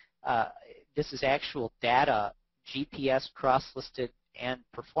this is actual data, GPS cross-listed and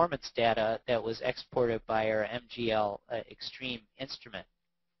performance data that was exported by our MGL Extreme instrument.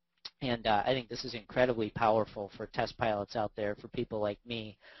 And I think this is incredibly powerful for test pilots out there, for people like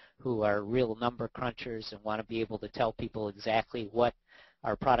me who are real number crunchers and want to be able to tell people exactly what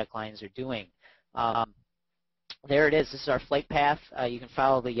our product lines are doing. There it is. This is our flight path. You can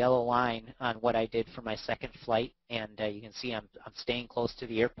follow the yellow line on what I did for my second flight, and you can see I'm staying close to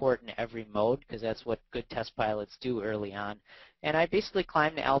the airport in every mode, because that's what good test pilots do early on. And I basically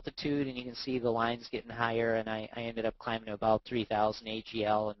climbed to altitude, and you can see the lines getting higher, and I ended up climbing to about 3,000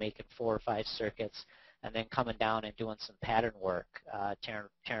 AGL and making 4 or 5 circuits, and then coming down and doing some pattern work, tearing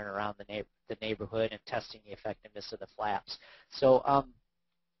around the neighborhood and testing the effectiveness of the flaps. So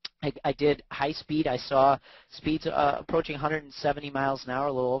I did high speed. I saw speeds approaching 170 miles an hour,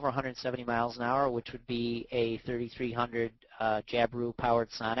 a little over 170 miles an hour, which would be a 3300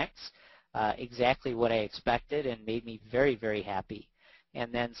 Jabiru-powered Sonex. Exactly what I expected, and made me very, very happy.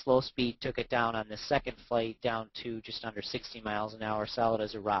 And then slow speed took it down on the second flight down to just under 60 miles an hour, solid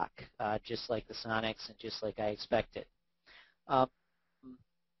as a rock, just like the Sonex and just like I expected.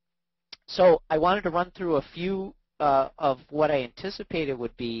 So I wanted to run through a few of what I anticipated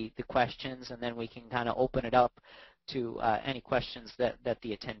would be the questions, and then we can kind of open it up to any questions that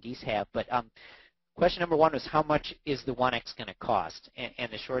the attendees have. But question number one was, how much is the Onex going to cost?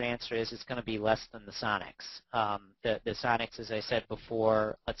 And the short answer is it's going to be less than the Sonex. The Sonex, as I said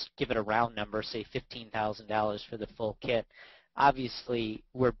before, let's give it a round number, say $15,000 for the full kit. Obviously,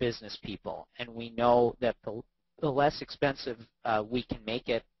 we're business people, and we know that the less expensive we can make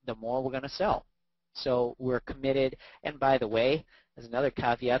it, the more we're going to sell. So we're committed. And by the way, as another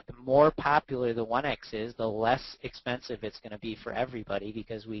caveat, the more popular the Onex is, the less expensive it's going to be for everybody,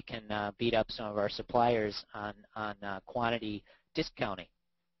 because we can beat up some of our suppliers on quantity discounting,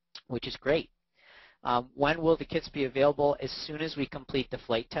 which is great. When will the kits be available? As soon as we complete the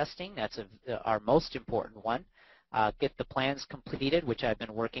flight testing. That's our most important one. Get the plans completed, which I've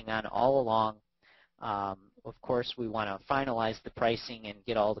been working on all along. Of course, we want to finalize the pricing and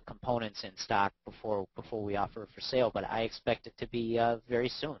get all the components in stock before we offer it for sale, but I expect it to be very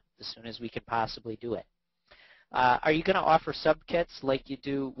soon, as soon as we can possibly do it. Are you going to offer sub-kits like you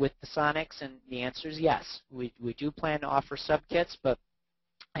do with the Sonex? And the answer is yes. We do plan to offer sub-kits, but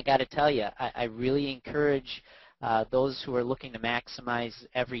I got to tell you, I really encourage those who are looking to maximize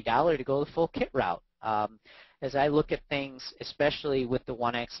every dollar to go the full kit route. as I look at things, especially with the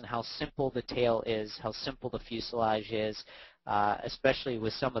Onex and how simple the tail is, how simple the fuselage is, especially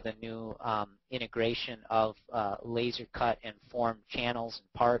with some of the new integration of laser cut and formed channels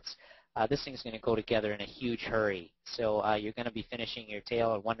and parts, this thing's going to go together in a huge hurry. So you're going to be finishing your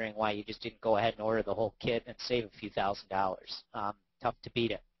tail and wondering why you just didn't go ahead and order the whole kit and save a few $1,000s. Tough to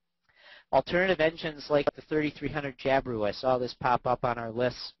beat it. Alternative engines like the 3300 Jabiru, I saw this pop up on our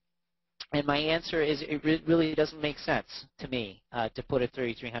list. And my answer is it really doesn't make sense to me to put a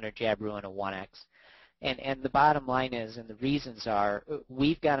 3300 Jabiru in a 1X. And the bottom line is, and the reasons are,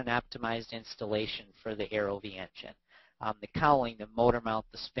 we've got an optimized installation for the ROV engine. The cowling, the motor mount,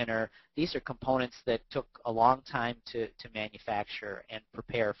 the spinner, these are components that took a long time to manufacture and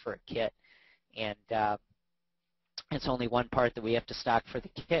prepare for a kit. And it's only one part that we have to stock for the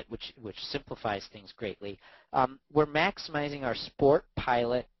kit, which simplifies things greatly. We're maximizing our sport,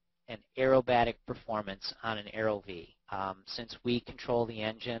 pilot, and aerobatic performance on an ROV. Since we control the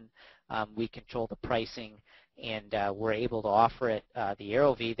engine, we control the pricing, and we're able to offer it. The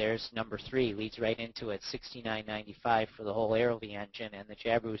ROV, there's number 3, leads right into it, $69.95 for the whole ROV engine, and the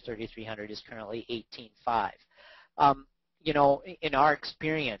Jabiru 3300 is currently $18.5. You know, in our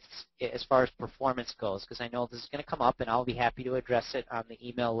experience, as far as performance goes, because I know this is going to come up, and I'll be happy to address it on the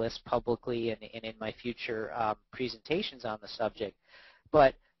email list publicly and in my future presentations on the subject.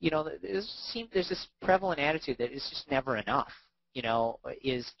 But, you know, there's this prevalent attitude that it's just never enough. You know,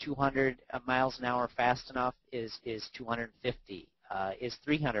 is 200 miles an hour fast enough? Is 250? Is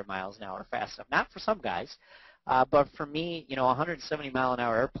 300 miles an hour fast enough? Not for some guys, but for me, you know, 170 mile an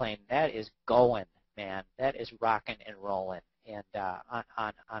hour airplane, that is going, man. That is rocking and rolling, and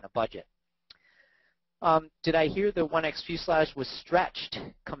on a budget. Did I hear the 1X fuselage was stretched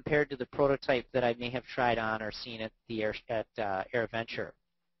compared to the prototype that I may have tried on or seen at the AirVenture?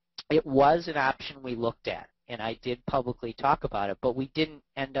 It was an option we looked at, and I did publicly talk about it, but we didn't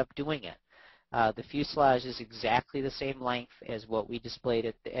end up doing it. The fuselage is exactly the same length as what we displayed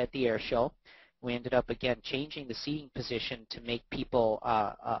at the air show. We ended up, again, changing the seating position to make people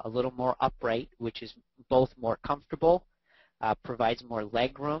a little more upright, which is both more comfortable, provides more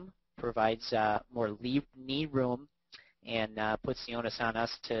leg room, provides more knee room, and puts the onus on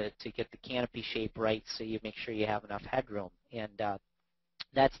us to get the canopy shape right so you make sure you have enough headroom. And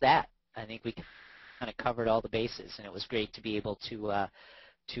that's that. I think we kind of covered all the bases, and it was great to be able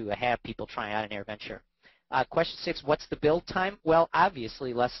to have people try out an AirVenture. Question 6, what's the build time? Well,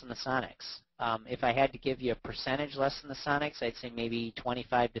 obviously less than the Sonex. If I had to give you a percentage less than the Sonex, I'd say maybe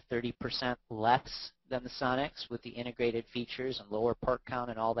 25 to 30% less than the Sonex with the integrated features and lower part count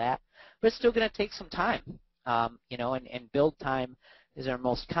and all that. But it's still going to take some time. You know, and build time is our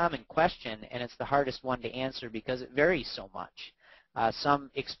most common question, and it's the hardest one to answer because it varies so much. Some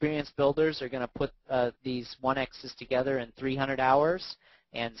experienced builders are going to put these 1Xs together in 300 hours,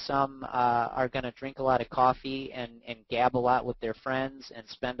 and some are going to drink a lot of coffee and gab a lot with their friends and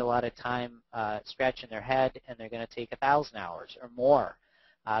spend a lot of time scratching their head, and they're going to take 1,000 hours or more.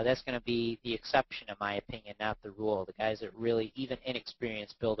 That's going to be the exception, in my opinion, not the rule. The guys that really, even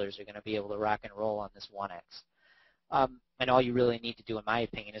inexperienced builders, are going to be able to rock and roll on this 1X. And all you really need to do, in my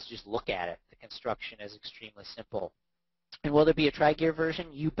opinion, is just look at it. The construction is extremely simple. And will there be a tri-gear version?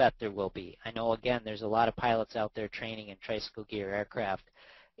 You bet there will be. I know, again, there's a lot of pilots out there training in tricycle gear aircraft,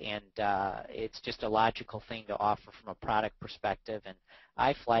 and it's just a logical thing to offer from a product perspective. And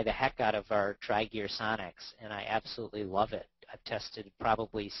I fly the heck out of our tri-gear Sonex, and I absolutely love it. I've tested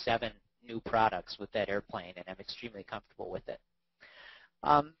probably 7 new products with that airplane, and I'm extremely comfortable with it.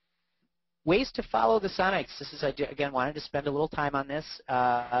 Ways to follow the Sonex. This is, again, wanted to spend a little time on this.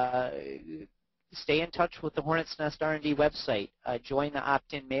 Stay in touch with the Hornet's Nest R&D website. Join the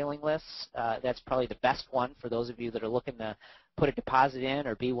opt-in mailing lists. That's probably the best one for those of you that are looking to put a deposit in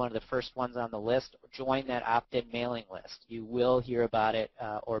or be one of the first ones on the list. Join that opt-in mailing list. You will hear about it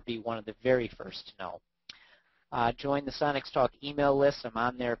or be one of the very first to know. Join the Sonex Talk email list. I'm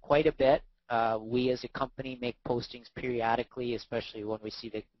on there quite a bit. We as a company make postings periodically, especially when we see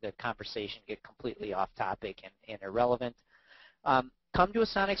the conversation get completely off topic and irrelevant. Come to a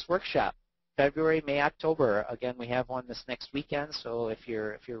Sonex workshop. February, May, October. Again, we have one this next weekend, so if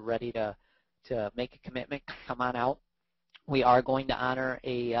you're ready to make a commitment, come on out. We are going to honor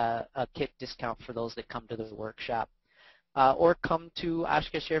a kit discount for those that come to the workshop. Or come to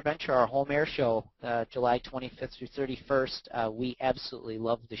Oshkosh AirVenture, our home air show, July 25th through 31st. We absolutely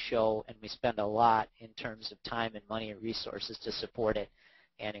love the show, and we spend a lot in terms of time and money and resources to support it,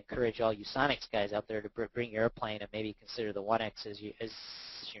 and encourage all you Sonex guys out there to bring your airplane and maybe consider the 1X as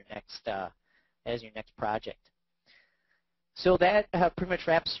your next project. So that pretty much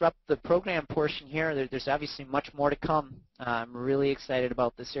wraps up the program portion here. There's obviously much more to come. I'm really excited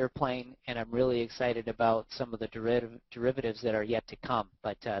about this airplane, and I'm really excited about some of the derivatives that are yet to come.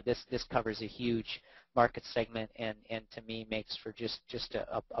 But this covers a huge market segment, and to me makes for just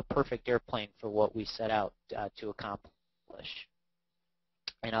a perfect airplane for what we set out to accomplish.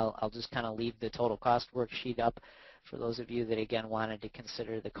 And I'll just kind of leave the total cost worksheet up for those of you that, again, wanted to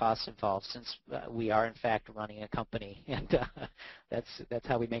consider the costs involved, since we are, in fact, running a company, and that's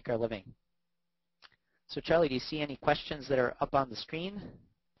how we make our living. So, Charlie, do you see any questions that are up on the screen?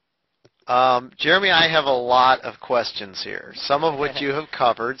 Jeremy, I have a lot of questions here, some of which you have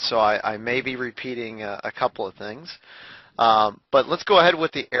covered, so I may be repeating a couple of things. But let's go ahead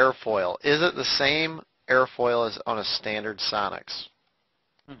with the airfoil. Is it the same airfoil as on a standard Sonex?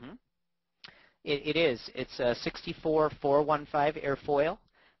 Mm-hmm. It is. It's a 64-415 airfoil.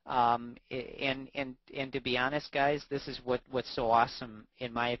 And to be honest, guys, this is what's so awesome,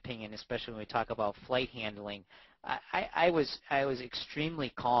 in my opinion, especially when we talk about flight handling. I was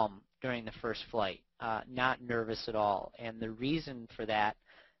extremely calm during the first flight, not nervous at all. And the reason for that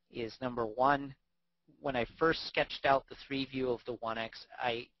is, number one, when I first sketched out the 3-view of the Onex,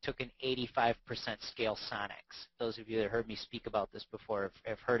 I took an 85% scale Sonex. Those of you that heard me speak about this before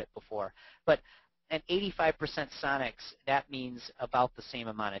have heard it before. But an 85% Sonex, that means about the same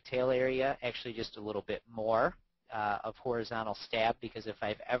amount of tail area, actually just a little bit more of horizontal stab, because if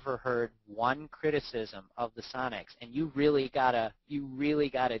I've ever heard one criticism of the Sonex, and you really gotta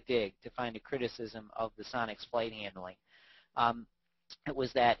dig to find a criticism of the Sonex flight handling, it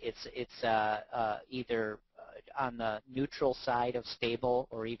was that it's either on the neutral side of stable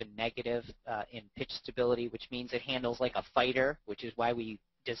or even negative in pitch stability, which means it handles like a fighter, which is why we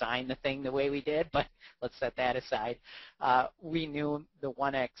designed the thing the way we did, but let's set that aside. We knew the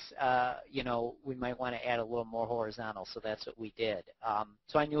Onex, we might want to add a little more horizontal, so that's what we did.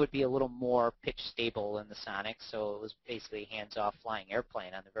 So I knew it would be a little more pitch stable than the Sonex, so it was basically a hands-off flying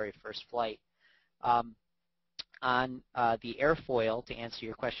airplane on the very first flight. On the airfoil, to answer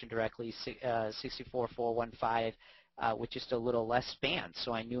your question directly, 64-415, with just a little less span,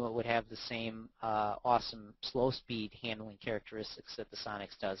 so I knew it would have the same awesome slow speed handling characteristics that the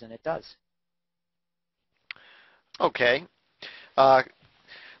Sonex does, and it does. Okay.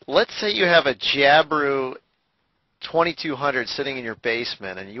 Let's say you have a Jabiru 2200 sitting in your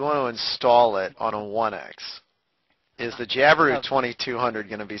basement, and you want to install it on a Onex. Is the Jabiru 2200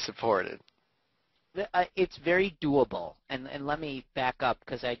 going to be supported? It's very doable, and let me back up,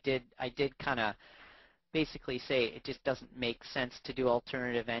 because I did kind of basically say it just doesn't make sense to do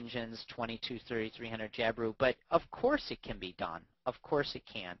alternative engines, 22-3300 Jabiru, but of course it can be done. Of course it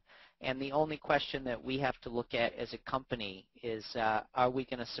can. And the only question that we have to look at as a company is, are we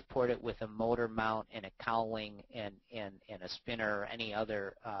going to support it with a motor mount and a cowling and a spinner, or any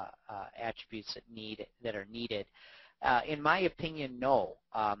other attributes that are needed? In my opinion, no.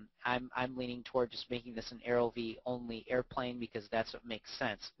 I'm leaning toward just making this an AeroV only airplane, because that's what makes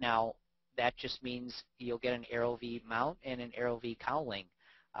sense. Now, that just means you'll get an AeroV mount and an AeroV cowling,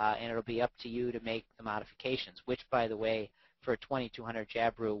 and it'll be up to you to make the modifications, which, by the way, for a 2200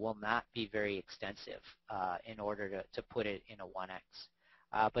 Jabiru will not be very extensive in order to put it in a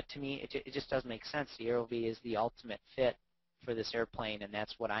 1X. But to me, it just doesn't make sense. The AeroV is the ultimate fit for this airplane, and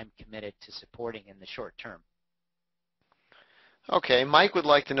that's what I'm committed to supporting in the short term. Okay, Mike would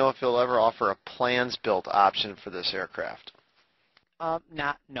like to know if you'll ever offer a plans built option for this aircraft.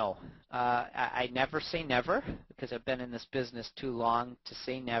 No. I never say never, because I've been in this business too long to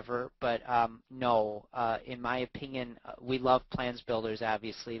say never, but no. In my opinion, we love plans builders,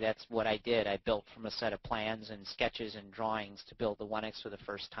 obviously. That's what I did. I built from a set of plans and sketches and drawings to build the 1X for the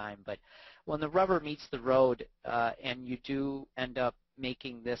first time. But when the rubber meets the road and you do end up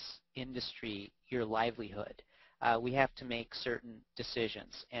making this industry your livelihood, we have to make certain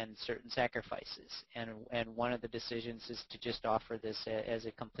decisions and certain sacrifices, and one of the decisions is to just offer this as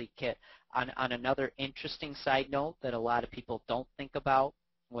a complete kit. On another interesting side note that a lot of people don't think about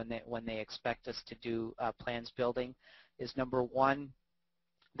when they expect us to do plans building is, number one,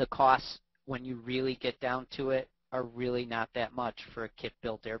 the costs, when you really get down to it, are really not that much for a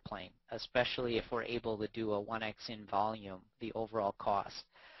kit-built airplane, especially if we're able to do a 1X in volume, the overall cost.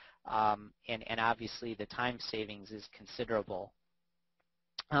 And obviously the time savings is considerable.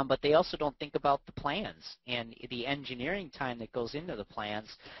 But they also don't think about the plans and the engineering time that goes into the plans.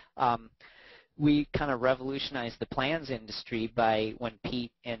 We kind of revolutionized the plans industry by when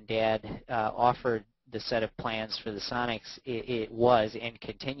Pete and Dad offered the set of plans for the Sonex. It was and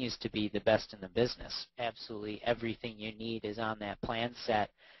continues to be the best in the business. Absolutely everything you need is on that plan set.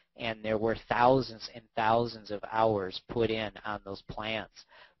 and there were thousands and thousands of hours put in on those plans.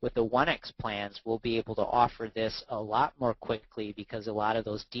 With the Onex plans, we'll be able to offer this a lot more quickly because a lot of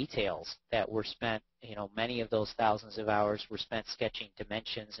those details that were spent, many of those thousands of hours were spent sketching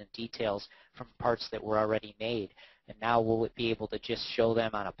dimensions and details from parts that were already made. And now we'll be able to just show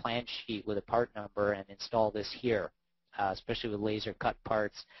them on a plan sheet with a part number and install this here, especially with laser cut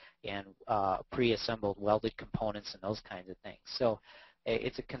parts and pre-assembled welded components and those kinds of things. So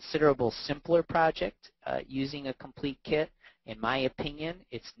it's a considerable simpler project using a complete kit. In my opinion,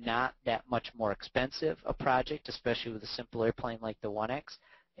 it's not that much more expensive a project, especially with a simple airplane like the Onex,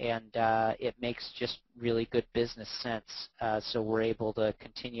 and it makes just really good business sense. So we're able to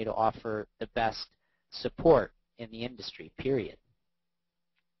continue to offer the best support in the industry, period.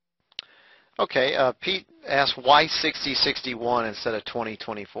 Okay, Pete asked why 6061 instead of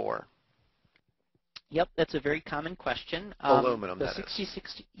 2024? Yep, that's a very common question. Aluminum, the that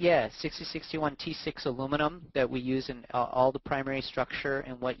 6060, yeah, 6061 T6 aluminum that we use in all the primary structure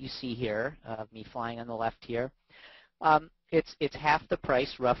and what you see here, me flying on the left here. It's half the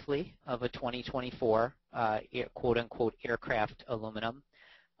price, roughly, of a 2024 quote-unquote aircraft aluminum.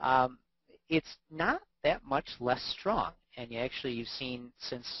 It's not that much less strong, and you've seen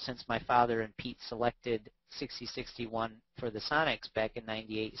since my father and Pete selected 6061 for the Sonex back in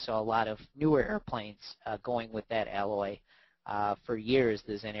 '98, you saw a lot of newer airplanes going with that alloy. For years,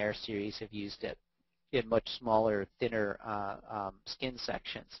 the Zen Air series have used it in much smaller, thinner skin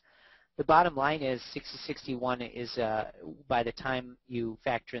sections. The bottom line is 6061 is, by the time you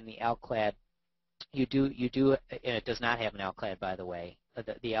factor in the alclad, you do, and it does not have an alclad, by the way.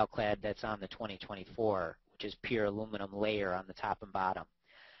 The alclad that's on the 2024, which is pure aluminum layer on the top and bottom.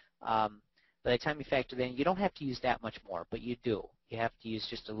 By the time you factor that in, you don't have to use that much more, but you do. You have to use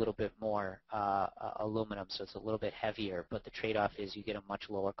just a little bit more aluminum, so it's a little bit heavier, but the trade-off is you get a much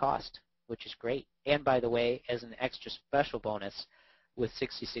lower cost, which is great. And by the way, as an extra special bonus, with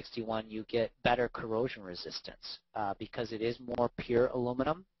 6061, you get better corrosion resistance because it is more pure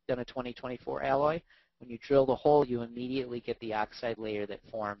aluminum than a 2024 alloy. When you drill the hole, you immediately get the oxide layer that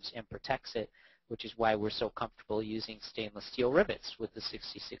forms and protects it, which is why we're so comfortable using stainless steel rivets with the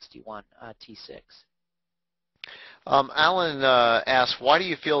 6061 T6. Alan asked, why do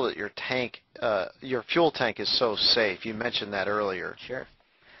you feel that your fuel tank is so safe? You mentioned that earlier. Sure.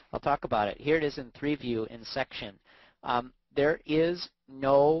 I'll talk about it. Here it is in 3-view in section. There is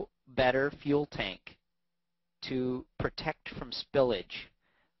no better fuel tank to protect from spillage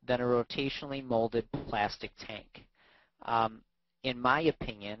than a rotationally molded plastic tank. In my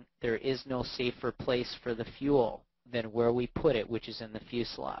opinion, there is no safer place for the fuel than where we put it, which is in the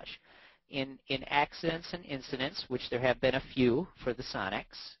fuselage. In accidents and incidents, which there have been a few for the Sonex,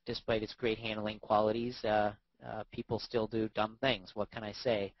 despite its great handling qualities, people still do dumb things, what can I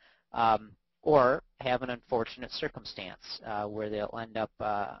say? Or have an unfortunate circumstance where they'll end up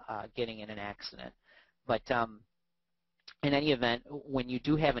getting in an accident. But in any event, when you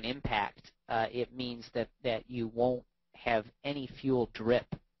do have an impact, it means that you won't have any fuel drip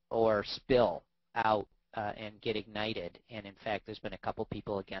or spill out and get ignited. And in fact, there's been a couple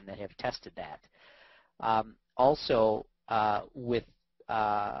people, again, that have tested that. Also, with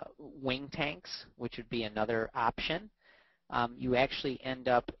wing tanks, which would be another option, you actually end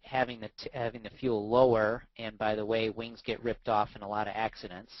up having the fuel lower, and by the way, wings get ripped off in a lot of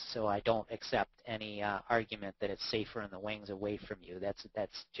accidents, so I don't accept any argument that it's safer in the wings away from you. That's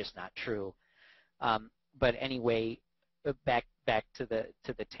just not true. But anyway, back to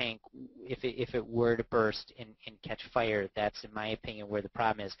the tank, if it were to burst and catch fire, that's in my opinion where the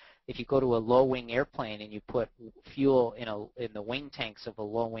problem is. If you go to a low wing airplane and you put fuel in the wing tanks of a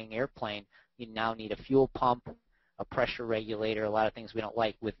low wing airplane, you now need a fuel pump, a pressure regulator, a lot of things we don't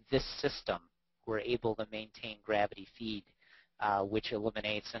like. With this system, we're able to maintain gravity feed, which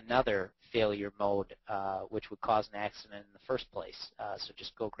eliminates another failure mode, which would cause an accident in the first place. So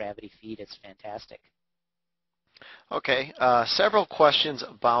just go gravity feed. It's fantastic. Okay, several questions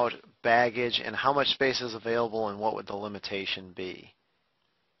about baggage and how much space is available and what would the limitation be?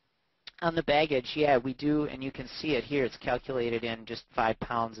 On the baggage, yeah, we do, and you can see it here. It's calculated in just 5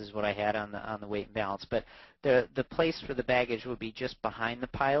 pounds is what I had on the weight and balance. But the place for the baggage would be just behind the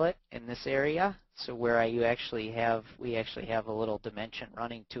pilot in this area. So where we actually have a little dimension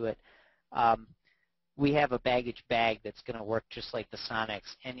running to it. We have a baggage bag that's going to work just like the Sonex,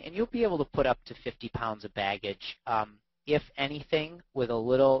 and you'll be able to put up to 50 pounds of baggage. If anything, with a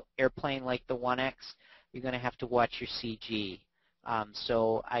little airplane like the Onex, you're going to have to watch your CG.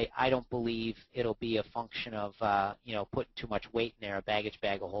 So I don't believe it'll be a function of putting too much weight in there. A baggage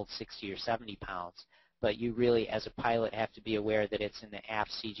bag will hold 60 or 70 pounds. but you really, as a pilot, have to be aware that it's in the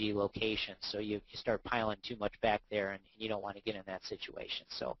aft CG location. So you start piling too much back there, and you don't want to get in that situation.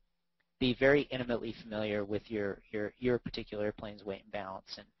 So be very intimately familiar with your particular airplane's weight and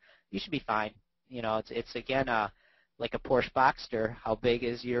balance, and you should be fine. You know, it's again like a Porsche Boxster. How big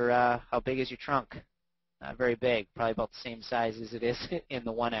is your trunk? Not very big, probably about the same size as it is in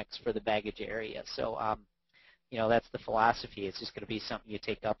the Onex for the baggage area. So you know, that's the philosophy. It's just going to be something you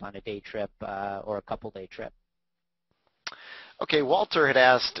take up on a day trip or a couple-day trip. Okay, Walter had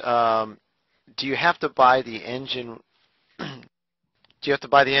asked, do you have to buy the engine? Do you have to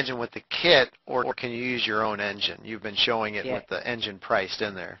buy the engine with the kit, or can you use your own engine? You've been showing it with the engine priced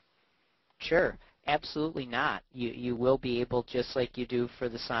in there. Sure, absolutely not. You will be able, just like you do for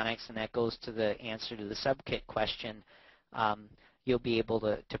the Sonex, and that goes to the answer to the sub-kit question. You'll be able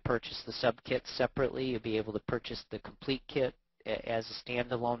to purchase the sub-kit separately. You'll be able to purchase the complete kit as a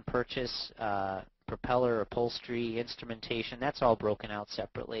standalone purchase. Propeller, upholstery, instrumentation, that's all broken out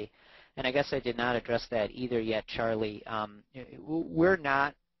separately. And I guess I did not address that either yet, Charlie. We're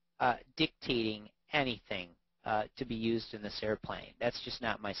not dictating anything to be used in this airplane. That's just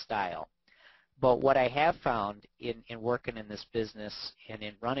not my style. But what I have found in working in this business and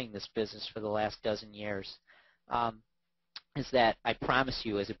in running this business for the last dozen years is that I promise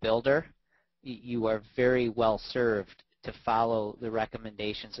you, as a builder, you are very well served to follow the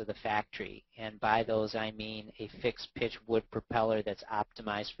recommendations of the factory. And by those I mean a fixed pitch wood propeller that's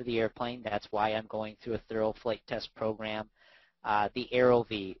optimized for the airplane. That's why I'm going through a thorough flight test program. The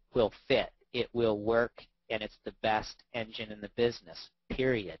AeroV will fit, it will work, and it's the best engine in the business,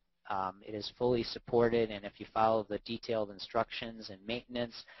 period. It is fully supported, and if you follow the detailed instructions and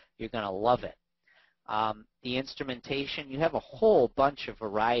maintenance, you're going to love it. The instrumentation, you have a whole bunch of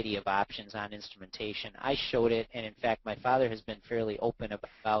variety of options on instrumentation. I showed it, and in fact, my father has been fairly open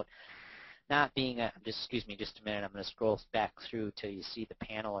about not being a, excuse me just a minute, I'm going to scroll back through till you see the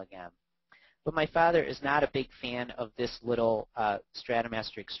panel again. But my father is not a big fan of this little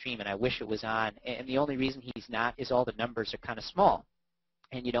Stratomaster Extreme, and I wish it was on. And the only reason he's not is all the numbers are kind of small.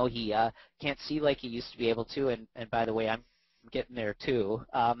 And, you know, he can't see like he used to be able to, and by the way, I'm getting there too.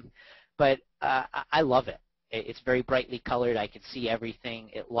 But I love it. It's very brightly colored. I can see everything.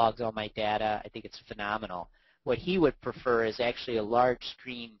 It logs all my data. I think it's phenomenal. What he would prefer is actually a large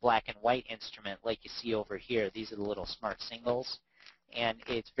screen black and white instrument like you see over here. These are the little smart singles. And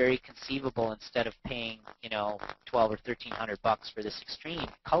it's very conceivable, instead of paying, you know, $1,200 or $1,300 for this extreme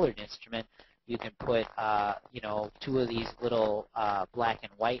colored instrument, you can put, you know, 2 of these little black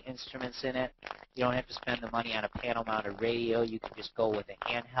and white instruments in it. You don't have to spend the money on a panel-mounted radio. You can just go with a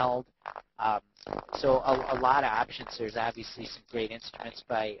handheld. So a lot of options. There's obviously some great instruments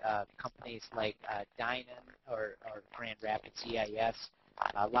by companies like Dynan or Grand Rapids EIS.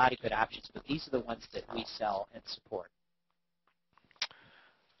 A lot of good options, but these are the ones that we sell and support.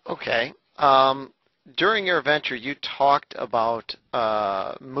 Okay. During your venture, you talked about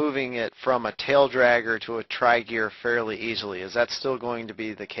moving it from a tail dragger to a tri-gear fairly easily. Is that still going to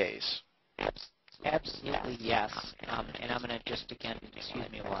be the case? Absolutely, yes. And I'm going to just, again, excuse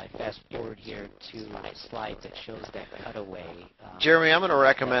me while I fast forward here to my slide that shows that cutaway. Jeremy, I'm going to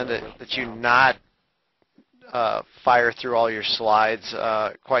recommend that you not fire through all your slides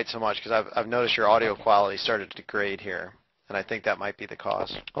quite so much, because I've noticed your audio quality started to degrade here, and I think that might be the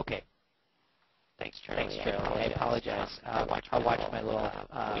cause. Okay. Thanks, Charlie. I apologize. I'll watch my little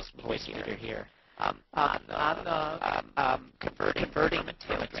voice reader here. Converting a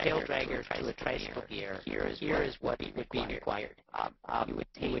tail dragger to a tricycle gear, here is what would be required. You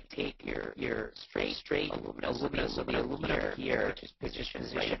would take your straight aluminum gear, which is positioned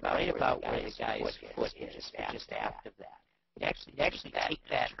right about where the guy's foot is, just aft of that. You actually take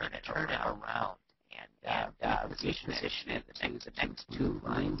that and turn it around. And position it to the next 2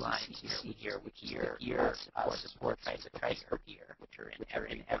 lines you see here, which are gear supports the tricycle gear, which are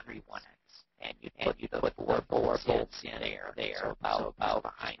in every Onex. And you put 4 bolts in there, so about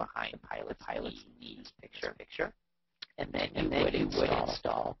behind pilot's knees. Picture. And then you would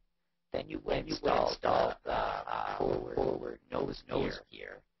install the forward nose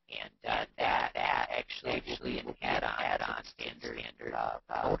gear. And that actually an add-on standard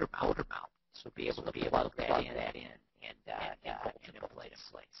motor mount. So be able to plug that in and implement in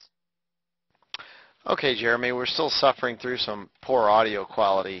place. Okay, Jeremy, we're still suffering through some poor audio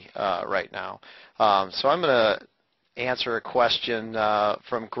quality right now. So I'm going to answer a question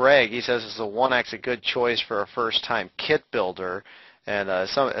from Greg. He says, is the Onex a good choice for a first-time kit builder? And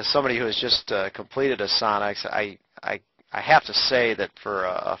as somebody who has just completed a Sonex, I have to say that for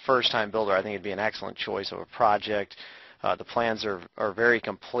a first-time builder, I think it'd be an excellent choice of a project. The plans are very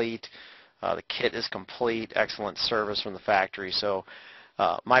complete. The kit is complete, excellent service from the factory. So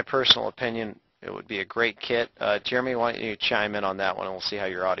my personal opinion, it would be a great kit. Jeremy, why don't you chime in on that one, and we'll see how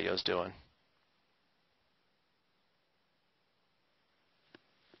your audio is doing.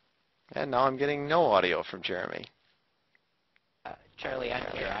 And now I'm getting no audio from Jeremy. Charlie, I'm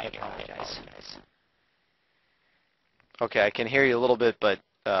here. I apologize. Okay, I can hear you a little bit, but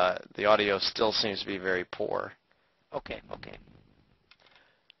the audio still seems to be very poor. Okay.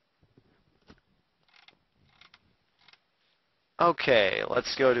 Okay,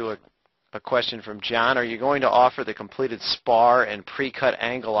 let's go to a question from John. Are you going to offer the completed spar and pre-cut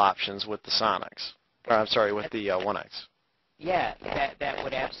angle options with the Sonex? Or I'm sorry, with the Onex? Yeah, that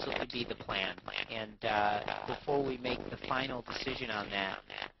would absolutely be the plan. And before we make the final decision on that,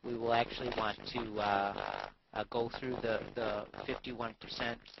 we will actually want to go through the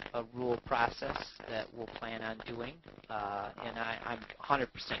 51% rule process that we'll plan on doing. And I'm 100%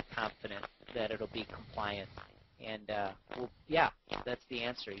 confident that it'll be compliant. And that's the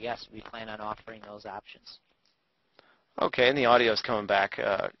answer. Yes, we plan on offering those options. Okay, and the audio is coming back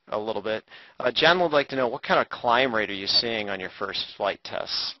a little bit. Jen would like to know, what kind of climb rate are you seeing on your first flight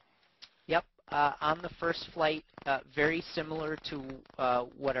tests? Yep, on the first flight, very similar to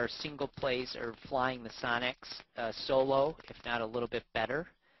what our single plays are flying the Sonex solo, if not a little bit better.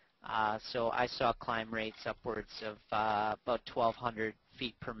 So I saw climb rates upwards of about 1,200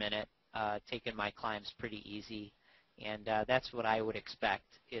 feet per minute, taking my climbs pretty easy. And that's what I would expect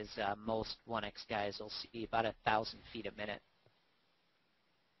is most Onex guys will see about 1,000 feet a minute.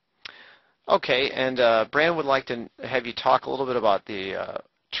 Okay, and Brand would like to have you talk a little bit about the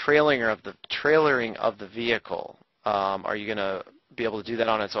trailering of the vehicle. Are you going to be able to do that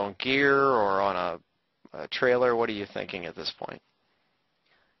on its own gear or on a trailer? What are you thinking at this point?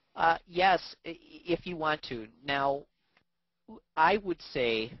 Yes, if you want to. Now, I would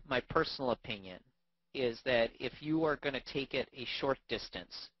say my personal opinion is that if you are going to take it a short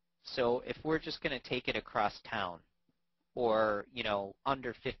distance, so if we're just going to take it across town or,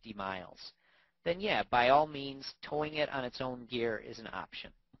 under 50 miles, then yeah, by all means, towing it on its own gear is an option.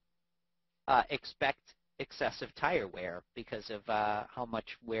 Expect excessive tire wear because of how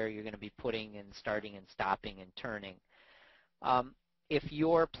much wear you're going to be putting and starting and stopping and turning. If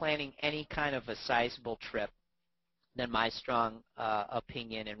you're planning any kind of a sizable trip, then my strong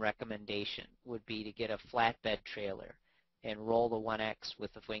opinion and recommendation would be to get a flatbed trailer and roll the Onex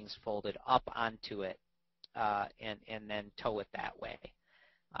with the wings folded up onto it and then tow it that way.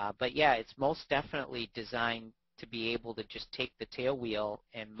 But yeah, it's most definitely designed to be able to just take the tail wheel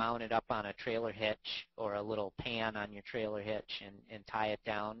and mount it up on a trailer hitch or a little pan on your trailer hitch and tie it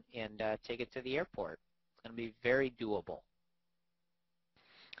down and take it to the airport. It's going to be very doable.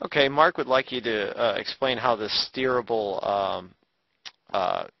 Okay, Mark would like you to explain how the steerable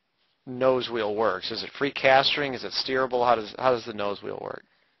nose wheel works. Is it free castering? Is it steerable? How does the nose wheel work?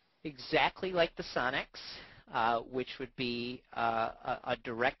 Exactly like the Sonex, which would be a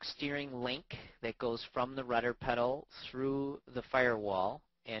direct steering link that goes from the rudder pedal through the firewall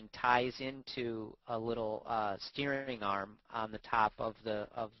and ties into a little steering arm on the top of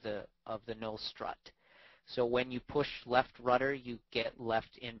the nose strut. So when you push left rudder, you get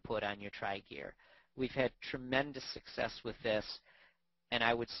left input on your tri-gear. We've had tremendous success with this, and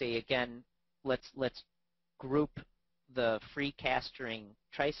I would say again, let's group the free castering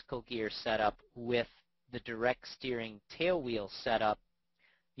tricycle gear setup with the direct steering tail wheel setup.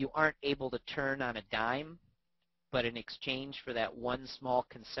 You aren't able to turn on a dime, but in exchange for that one small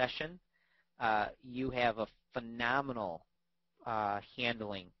concession, you have a phenomenal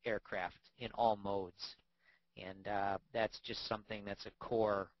handling aircraft in all modes. And that's just something that's a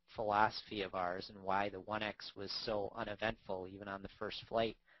core philosophy of ours and why the Onex was so uneventful even on the first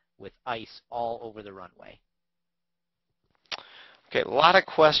flight with ice all over the runway. Okay, a lot of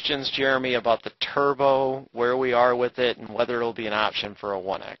questions, Jeremy, about the turbo, where we are with it, and whether it'll be an option for a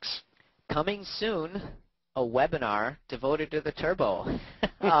Onex. Coming soon, a webinar devoted to the turbo.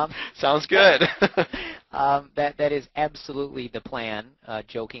 Sounds good. That is absolutely the plan,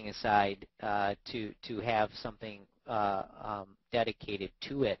 joking aside, to have something dedicated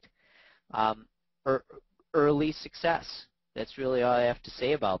to it. Early success. That's really all I have to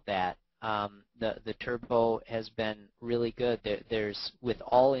say about that. The turbo has been really good. There's with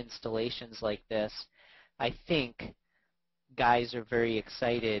all installations like this, I think guys are very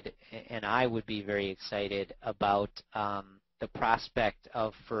excited, and I would be very excited about the prospect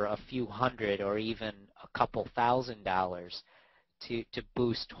of for a few hundred or even a couple $1,000s to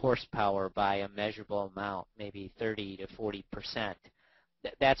boost horsepower by a measurable amount, maybe 30 to 40%.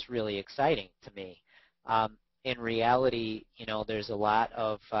 That's really exciting to me. in reality, there's a lot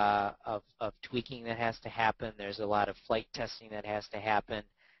of tweaking that has to happen. There's a lot of flight testing that has to happen,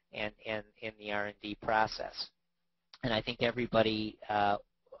 and in the R&D process. And I think everybody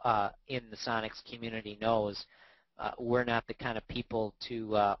in the Sonex community knows we're not the kind of people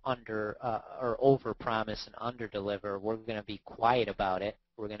to or over-promise and under-deliver. We're going to be quiet about it.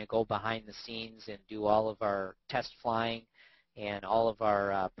 We're going to go behind the scenes and do all of our test flying and all of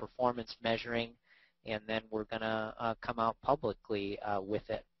our performance measuring, and then we're going to come out publicly with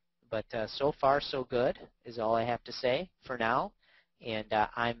it. But so far, so good is all I have to say for now, and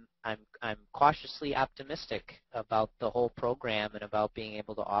I'm cautiously optimistic about the whole program and about being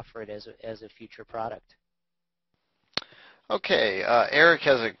able to offer it as a future product. Okay, Eric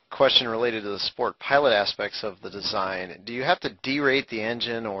has a question related to the sport pilot aspects of the design. Do you have to derate the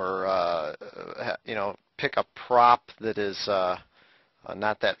engine, or pick a prop that is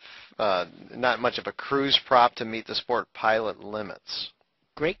not much of a cruise prop to meet the sport pilot limits?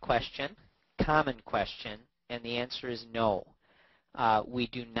 Great question, common question, and the answer is no. We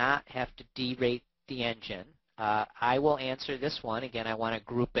do not have to derate the engine. I will answer this one. Again, I want to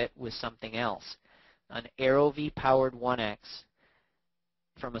group it with something else. An AeroV-powered Onex,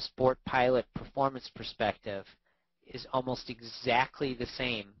 from a sport pilot performance perspective, is almost exactly the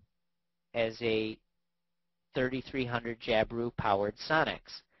same as a 3300 Jabiru-powered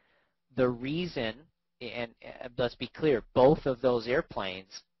Sonex. The reason, and let's be clear, both of those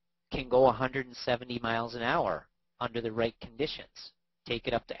airplanes can go 170 miles an hour under the right conditions. Take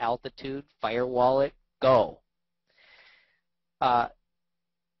it up to altitude, firewall it, go.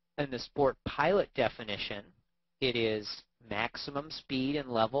 In the sport pilot definition, it is maximum speed and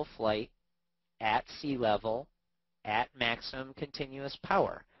level flight at sea level at maximum continuous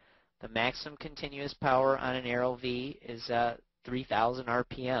power. The maximum continuous power on an AeroV is 3,000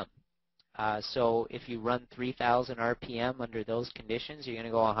 RPM. So if you run 3,000 RPM under those conditions, you're going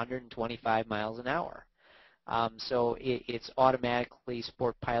to go 125 miles an hour. So it's automatically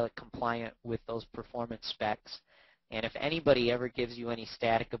sport pilot compliant with those performance specs. And if anybody ever gives you any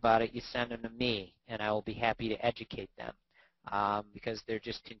static about it, you send them to me, and I will be happy to educate them, because there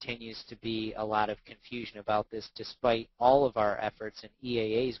just continues to be a lot of confusion about this, despite all of our efforts and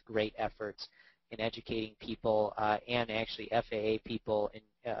EAA's great efforts in educating people and actually FAA people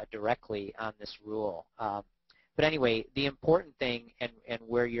directly on this rule. But anyway, the important thing and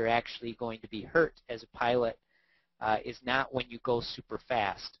where you're actually going to be hurt as a pilot is not when you go super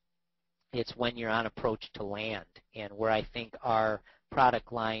fast. It's when you're on approach to land, and where I think our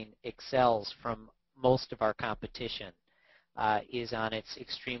product line excels from most of our competition is on its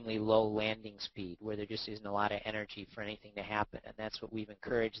extremely low landing speed, where there just isn't a lot of energy for anything to happen. And that's what we've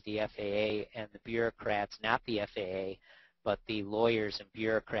encouraged the FAA and the bureaucrats, not the FAA, but the lawyers and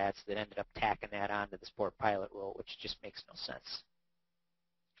bureaucrats that ended up tacking that onto the sport pilot rule, which just makes no sense.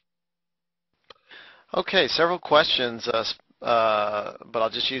 Okay, several questions, but I'll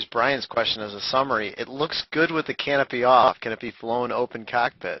just use Brian's question as a summary. It looks good with the canopy off. Can it be flown open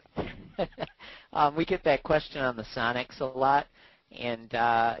cockpit? We get that question on the Sonex a lot, and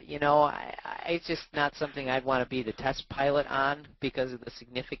it's just not something I'd want to be the test pilot on because of the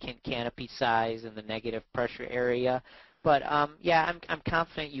significant canopy size and the negative pressure area. But yeah, I'm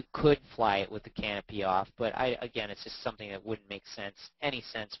confident you could fly it with the canopy off. But again, it's just something that wouldn't make any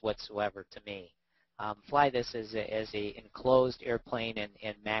sense whatsoever to me. Fly this as a enclosed airplane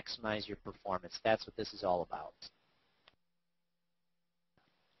and maximize your performance. That's what this is all about.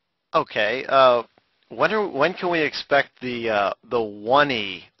 Okay. When can we expect the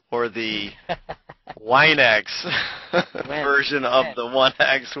 1E or the Winex version of the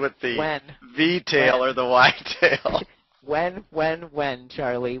Onex with the V-tail or the Y-tail? When,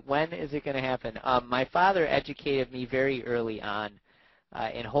 Charlie? When is it going to happen? My father educated me very early on,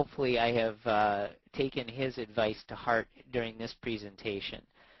 and hopefully I have taken his advice to heart during this presentation,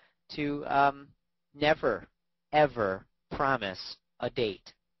 to never, ever promise a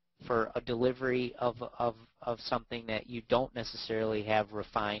date for a delivery of something that you don't necessarily have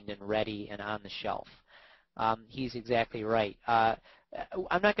refined and ready and on the shelf. He's exactly right. I'm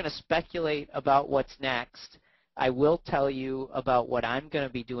not going to speculate about what's next. I will tell you about what I'm going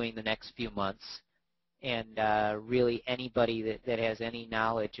to be doing the next few months. And really anybody that has any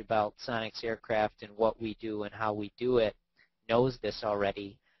knowledge about Sonex Aircraft and what we do and how we do it knows this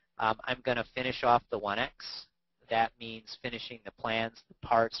already. I'm going to finish off the Onex. That means finishing the plans, the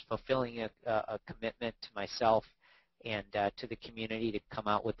parts, fulfilling a commitment to myself and to the community to come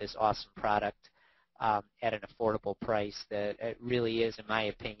out with this awesome product at an affordable price that it really is, in my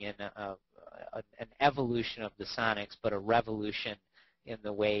opinion, an evolution of the Sonex, but a revolution in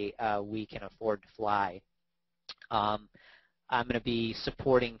the way we can afford to fly. I'm going to be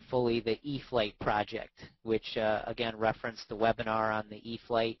supporting fully the E-Flight project, which again referenced the webinar on the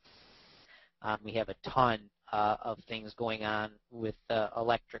E-Flight. We have a ton of things going on with the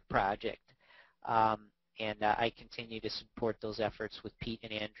electric project. And I continue to support those efforts with Pete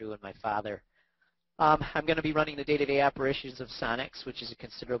and Andrew and my father. I'm going to be running the day-to-day operations of Sonex, which is a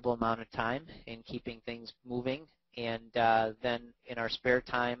considerable amount of time in keeping things moving. And then in our spare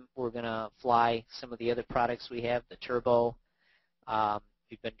time, we're going to fly some of the other products we have, the Turbo.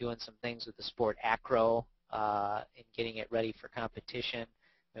 We've been doing some things with the Sport Acro and getting it ready for competition.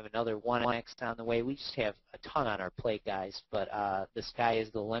 We have another Onex on the way. We just have a ton on our plate, guys, but the sky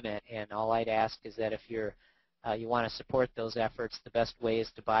is the limit, and all I'd ask is that if you want to support those efforts, the best way is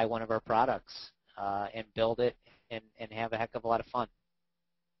to buy one of our products and build it and have a heck of a lot of fun.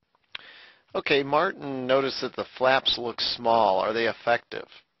 Okay, Martin noticed that the flaps look small. Are they effective?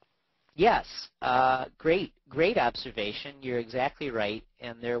 Yes, great observation. You're exactly right,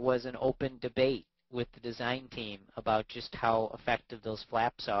 and there was an open debate with the design team about just how effective those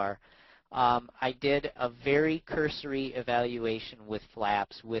flaps are. I did a very cursory evaluation with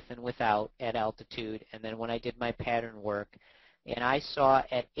flaps, with and without, at altitude, and then when I did my pattern work, and I saw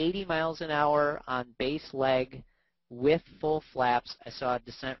at 80 miles an hour on base leg with full flaps, I saw a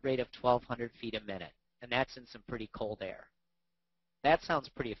descent rate of 1,200 feet a minute, and that's in some pretty cold air. That sounds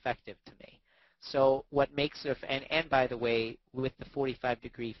pretty effective to me. So what makes it, and by the way, with the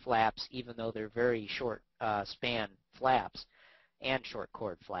 45-degree flaps, even though they're very short span flaps and short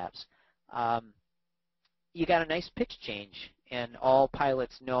chord flaps, you got a nice pitch change. And all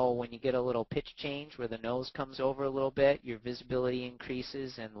pilots know when you get a little pitch change where the nose comes over a little bit, your visibility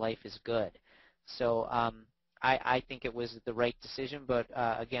increases and life is good. So I think it was the right decision, but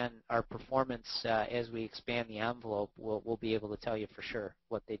again, our performance as we expand the envelope, we'll be able to tell you for sure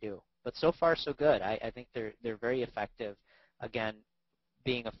what they do. But so far, so good. I think they're very effective, again,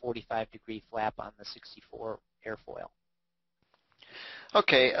 being a 45-degree flap on the 64 airfoil.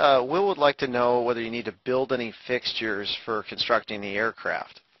 Okay, Will would like to know whether you need to build any fixtures for constructing the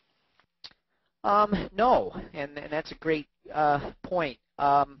aircraft. No, and that's a great point.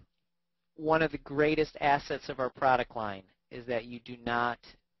 One of the greatest assets of our product line is that you do not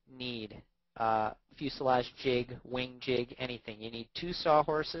need fuselage jig, wing jig, anything. You need 2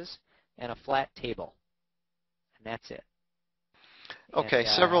 sawhorses and a flat table, and that's it. Okay,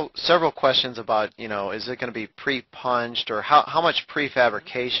 and, several questions about, is it going to be pre-punched, or how much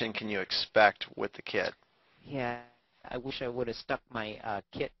prefabrication can you expect with the kit? Yeah, I wish I would have stuck my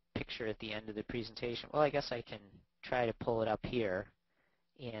kit picture at the end of the presentation. Well, I guess I can try to pull it up here,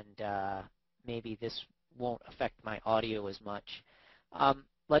 and maybe this won't affect my audio as much.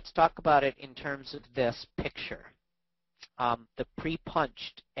 Let's talk about it in terms of this picture. The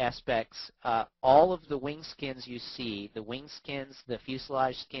pre-punched aspects, all of the wing skins you see, the wing skins, the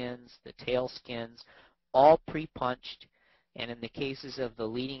fuselage skins, the tail skins, all pre-punched, and in the cases of the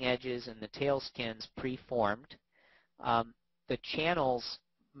leading edges and the tail skins, pre-formed. The channels,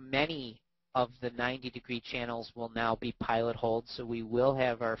 many of the 90-degree channels will now be pilot holes, so we will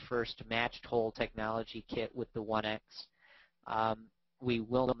have our first matched hole technology kit with the Onex. We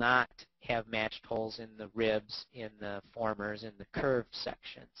will not have matched holes in the ribs, in the formers, in the curved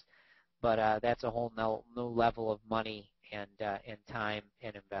sections. But that's a whole new level of money and time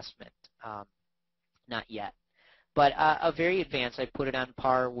and investment. Not yet. But a very advanced, I put it on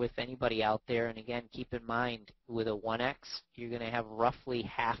par with anybody out there. And again, keep in mind, with a 1X, you're going to have roughly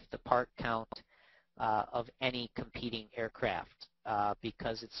half the part count of any competing aircraft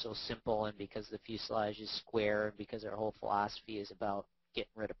because it's so simple and because the fuselage is square and because our whole philosophy is about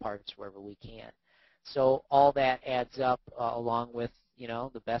getting rid of parts wherever we can. So all that adds up along with,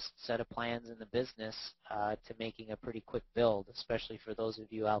 the best set of plans in the business to making a pretty quick build, especially for those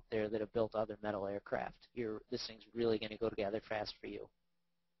of you out there that have built other metal aircraft. This thing's really going to go together fast for you.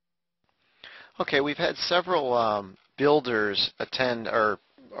 Okay, we've had several builders attend or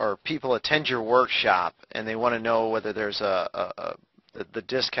people attend your workshop, and they want to know whether there's the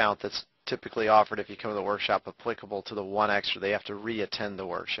discount that's typically offered if you come to the workshop applicable to the 1X, or they have to re-attend the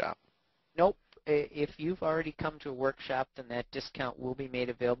workshop. Nope. If you've already come to a workshop, then that discount will be made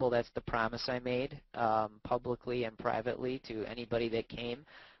available. That's the promise I made publicly and privately to anybody that came.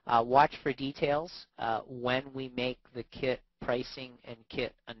 Watch for details. When we make the kit pricing and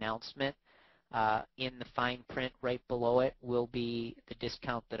kit announcement, in the fine print right below it will be the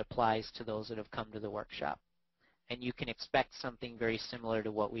discount that applies to those that have come to the workshop. And you can expect something very similar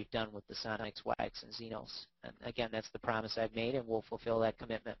to what we've done with the Sonex, Wax, and Xenos. And again, that's the promise I've made, and we'll fulfill that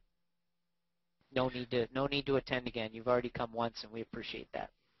commitment. No need to attend again. You've already come once, and we appreciate that.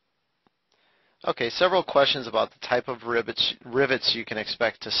 Okay, several questions about the type of rivets you can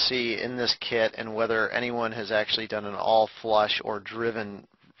expect to see in this kit and whether anyone has actually done an all-flush or driven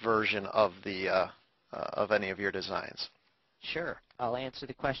version of the of any of your designs. Sure. I'll answer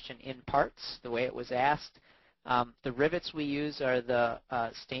the question in parts the way it was asked. The rivets we use are the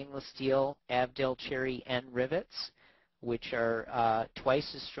stainless steel Avdel Cherry N rivets, which are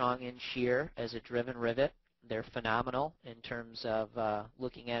twice as strong in shear as a driven rivet. They're phenomenal in terms of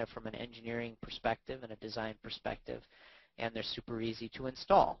looking at it from an engineering perspective and a design perspective, and they're super easy to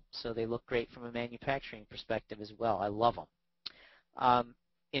install. So they look great from a manufacturing perspective as well. I love them.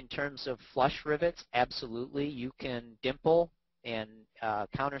 In terms of flush rivets, absolutely. You can dimple and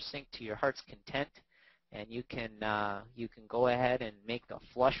countersink to your heart's content, and you can go ahead and make a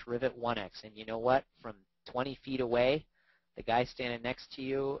flush rivet 1X. And you know what? From 20 feet away, the guy standing next to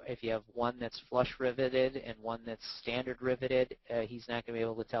you, if you have one that's flush riveted and one that's standard riveted, he's not going to be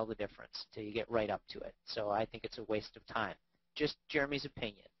able to tell the difference until you get right up to it. So I think it's a waste of time. Just Jeremy's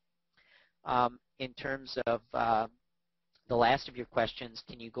opinion. In terms of the last of your questions,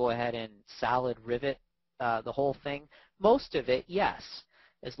 can you go ahead and solid rivet the whole thing? Most of it, yes.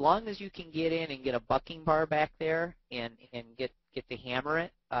 As long as you can get in and get a bucking bar back there and get to hammer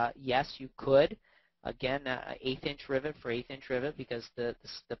it, yes, you could. Again, 1/8-inch rivet for 1/8-inch rivet because the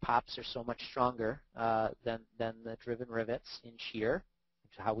pops are so much stronger than the driven rivets in shear,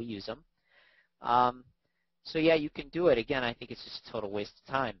 which is how we use them. So yeah, you can do it. Again, I think it's just a total waste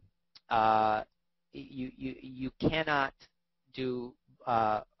of time. You cannot do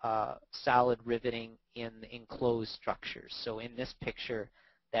solid riveting in enclosed structures. So in this picture,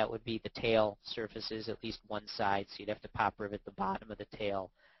 that would be the tail surfaces, at least one side, so you'd have to pop rivet the bottom of the tail.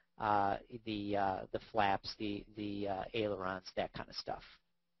 The flaps, the ailerons, that kind of stuff.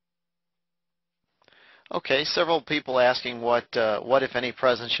 Okay, several people asking what if any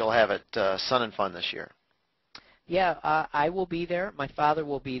presence you'll have at Sun and Fun this year. Yeah, I will be there. My father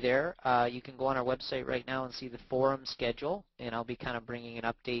will be there. You can go on our website right now and see the forum schedule, and I'll be kind of bringing an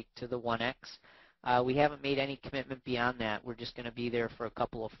update to the 1X. We haven't made any commitment beyond that. We're just going to be there for a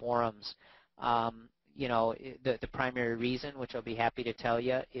couple of forums. You know, the primary reason, which I'll be happy to tell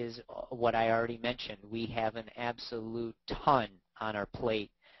you, is what I already mentioned. We have an absolute ton on our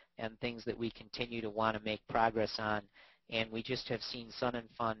plate and things that we continue to want to make progress on, and we just have seen Sun and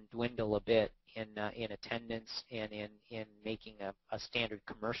Fun dwindle a bit in attendance and in making a standard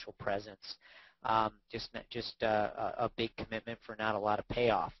commercial presence. Just a big commitment for not a lot of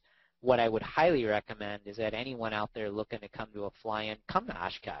payoff. What I would highly recommend is that anyone out there looking to come to a fly-in, come to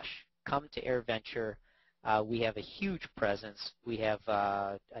Oshkosh. Come to AirVenture. We have a huge presence. We have,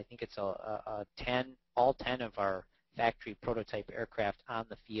 I think it's all 10 of our factory prototype aircraft on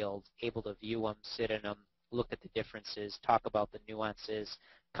the field, able to view them, sit in them, look at the differences, talk about the nuances,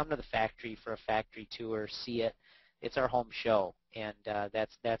 come to the factory for a factory tour, see it. It's our home show, and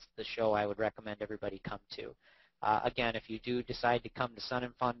that's the show I would recommend everybody come to. Again, if you do decide to come to Sun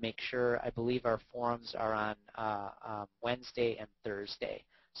and Fun, make sure, I believe our forums are on Wednesday and Thursday.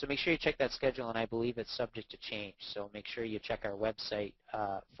 So make sure you check that schedule, and I believe it's subject to change. So make sure you check our website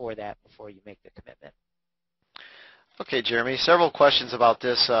for that before you make the commitment. Okay, Jeremy, several questions about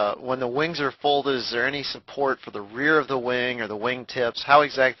this. When the wings are folded, is there any support for the rear of the wing or the wing tips? How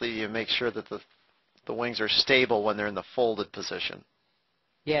exactly do you make sure that the wings are stable when they're in the folded position?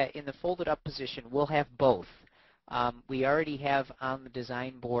 Yeah, in the folded up position, we'll have both. We already have on the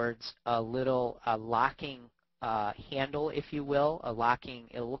design boards a little locking handle, if you will,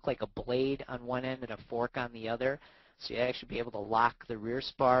 it'll look like a blade on one end and a fork on the other. So you actually be able to lock the rear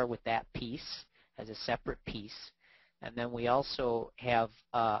spar with that piece as a separate piece. And then we also have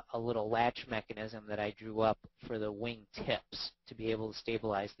a little latch mechanism that I drew up for the wing tips to be able to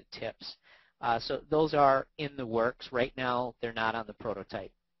stabilize the tips. So those are in the works. Right now, they're not on the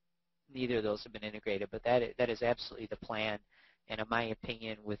prototype. Neither of those have been integrated, but that is absolutely the plan. And in my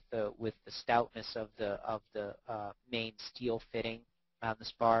opinion, with the stoutness of the main steel fitting on the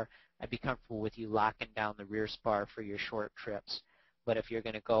spar, I'd be comfortable with you locking down the rear spar for your short trips. But if you're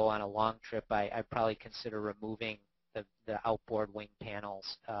going to go on a long trip, I'd probably consider removing the outboard wing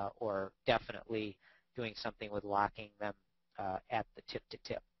panels or definitely doing something with locking them at the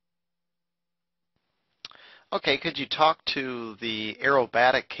tip-to-tip. Okay, could you talk to the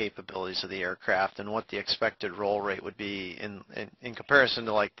aerobatic capabilities of the aircraft and what the expected roll rate would be in comparison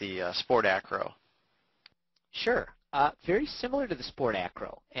to like the Sport Acro? Sure. Very similar to the Sport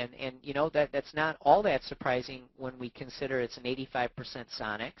Acro. And you know, that's not all that surprising when we consider it's an 85%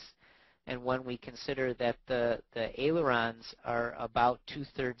 Sonex, and when we consider that the ailerons are about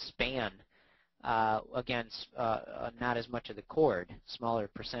 2/3 span Again, not as much of the chord, smaller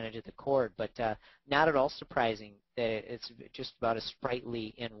percentage of the chord, but not at all surprising that it's just about as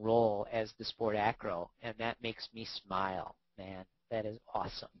sprightly in roll as the Sport Acro, and that makes me smile, man. That is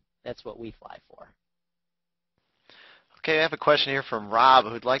awesome. That's what we fly for. Okay, I have a question here from Rob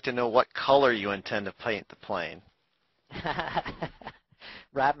who'd like to know what color you intend to paint the plane.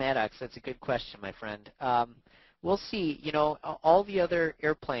 Rob Maddox, that's a good question, my friend. We'll see. You know, all the other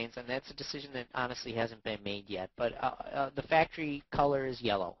airplanes, and that's a decision that honestly hasn't been made yet, but the factory color is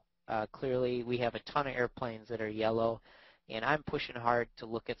yellow. Clearly, we have a ton of airplanes that are yellow, and I'm pushing hard to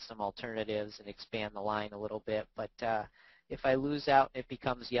look at some alternatives and expand the line a little bit, but if I lose out and it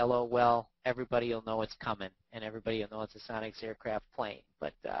becomes yellow, well, everybody will know it's coming, and everybody will know it's a Sonex Aircraft plane.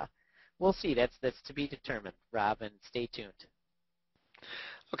 But we'll see. That's to be determined, Rob, and stay tuned.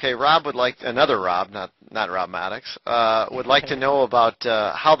 Okay, Rob would like, another Rob, not Rob Maddox, would like to know about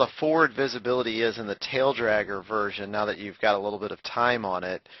how the forward visibility is in the tail dragger version now that you've got a little bit of time on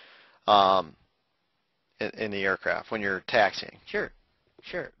it in the aircraft when you're taxiing. Sure.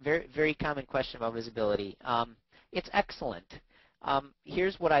 Very, very common question about visibility. It's excellent.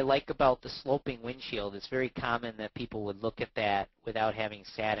 Here's what I like about the sloping windshield. It's very common that people would look at that without having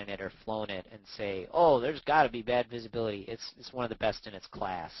sat in it or flown it and say, oh, there's got to be bad visibility. It's one of the best in its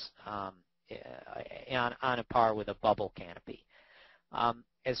class, on a par with a bubble canopy.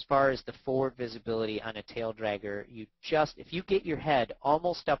 As far as the forward visibility on a tail dragger, if you get your head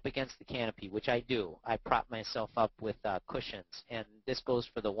almost up against the canopy, which I do, I prop myself up with cushions, and this goes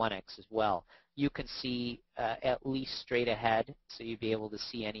for the Onex as well. You can see at least straight ahead, so you'd be able to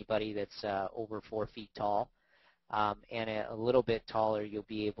see anybody that's over 4 feet tall, and a little bit taller, you'll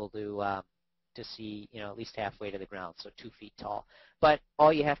be able to see, at least halfway to the ground, so 2 feet tall. But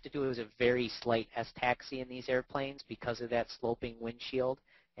all you have to do is a very slight S-taxi in these airplanes because of that sloping windshield,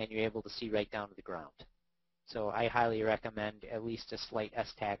 and you're able to see right down to the ground. So I highly recommend at least a slight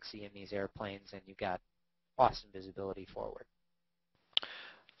S-taxi in these airplanes, and you've got awesome visibility forward.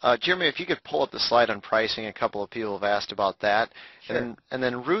 Jeremy, if you could pull up the slide on pricing, a couple of people have asked about that. Sure. And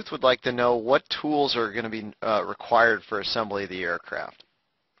then Ruth would like to know what tools are going to be required for assembly of the aircraft.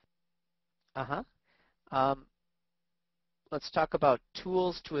 Let's talk about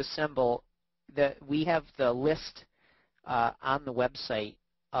tools to assemble. We have the list on the website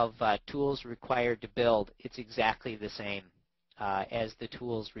of tools required to build. It's exactly the same as the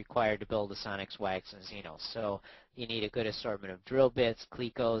tools required to build the Sonex Wax and Xenos. So you need a good assortment of drill bits,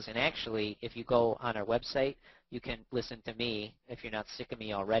 clecos, and actually, if you go on our website, you can listen to me. If you're not sick of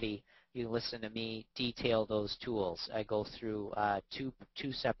me already, you can listen to me detail those tools. I go through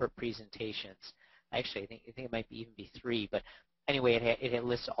two separate presentations. Actually, I think it might even be 3, but anyway, it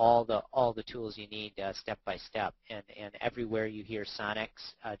lists all the tools you need step by step, and everywhere you hear Sonex,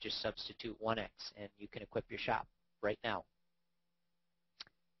 just substitute Onex, and you can equip your shop right now.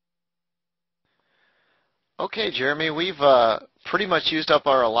 Okay, Jeremy, we've pretty much used up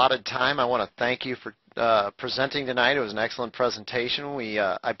our allotted time. I want to thank you for presenting tonight. It was an excellent presentation.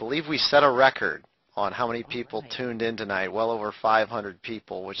 I believe we set a record on how many people tuned in tonight, well over 500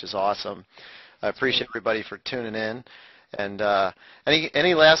 people, which is awesome. I appreciate everybody for tuning in. And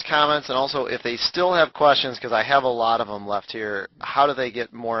any last comments? And also, if they still have questions, because I have a lot of them left here, how do they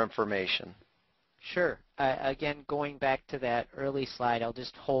get more information? Sure. Again, going back to that early slide, I'll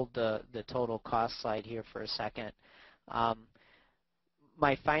just hold the total cost slide here for a second.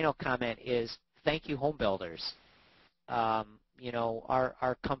 My final comment is thank you, home builders. Our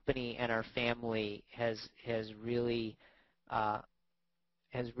company and our family has really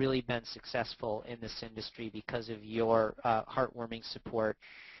been successful in this industry because of your heartwarming support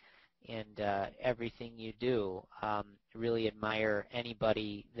and everything you do. Really admire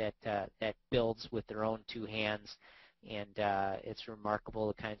anybody that builds with their own 2 hands, and it's remarkable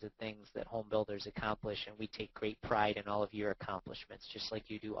the kinds of things that home builders accomplish, and we take great pride in all of your accomplishments, just like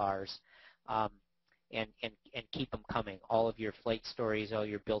you do ours. And keep them coming. All of your flight stories, all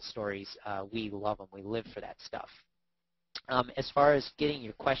your build stories, we love them. We live for that stuff. As far as getting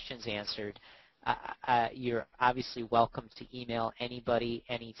your questions answered, you're obviously welcome to email anybody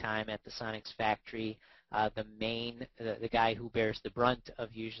anytime at the Sonex factory. The guy who bears the brunt of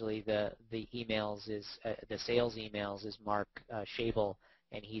usually the emails is the sales emails is Mark Schabel,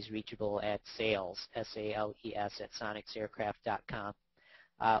 and he's reachable at sales, S-A-L-E-S, at sonexaircraft.com.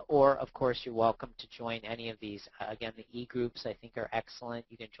 Or, of course, you're welcome to join any of these. Again, the e-groups I think are excellent.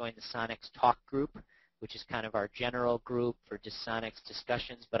 You can join the Sonex Talk group, which is kind of our general group for just Sonex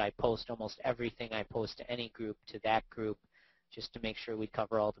discussions, but I post almost everything I post to any group to that group just to make sure we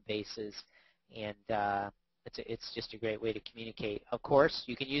cover all the bases. And it's just a great way to communicate. Of course,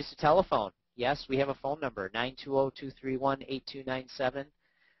 you can use the telephone. Yes, we have a phone number, 920-231-8297.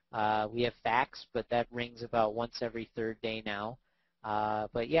 We have fax, but that rings about once every third day now.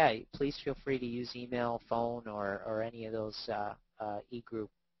 But yeah, please feel free to use email, phone, or any of those e-group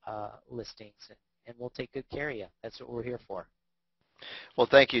listings, and we'll take good care of you. That's what we're here for. Well,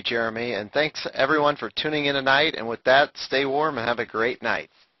 thank you, Jeremy, and thanks everyone for tuning in tonight. And with that, stay warm and have a great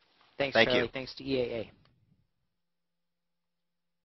night. Thanks, Thank Charlie. you. Thanks to EAA.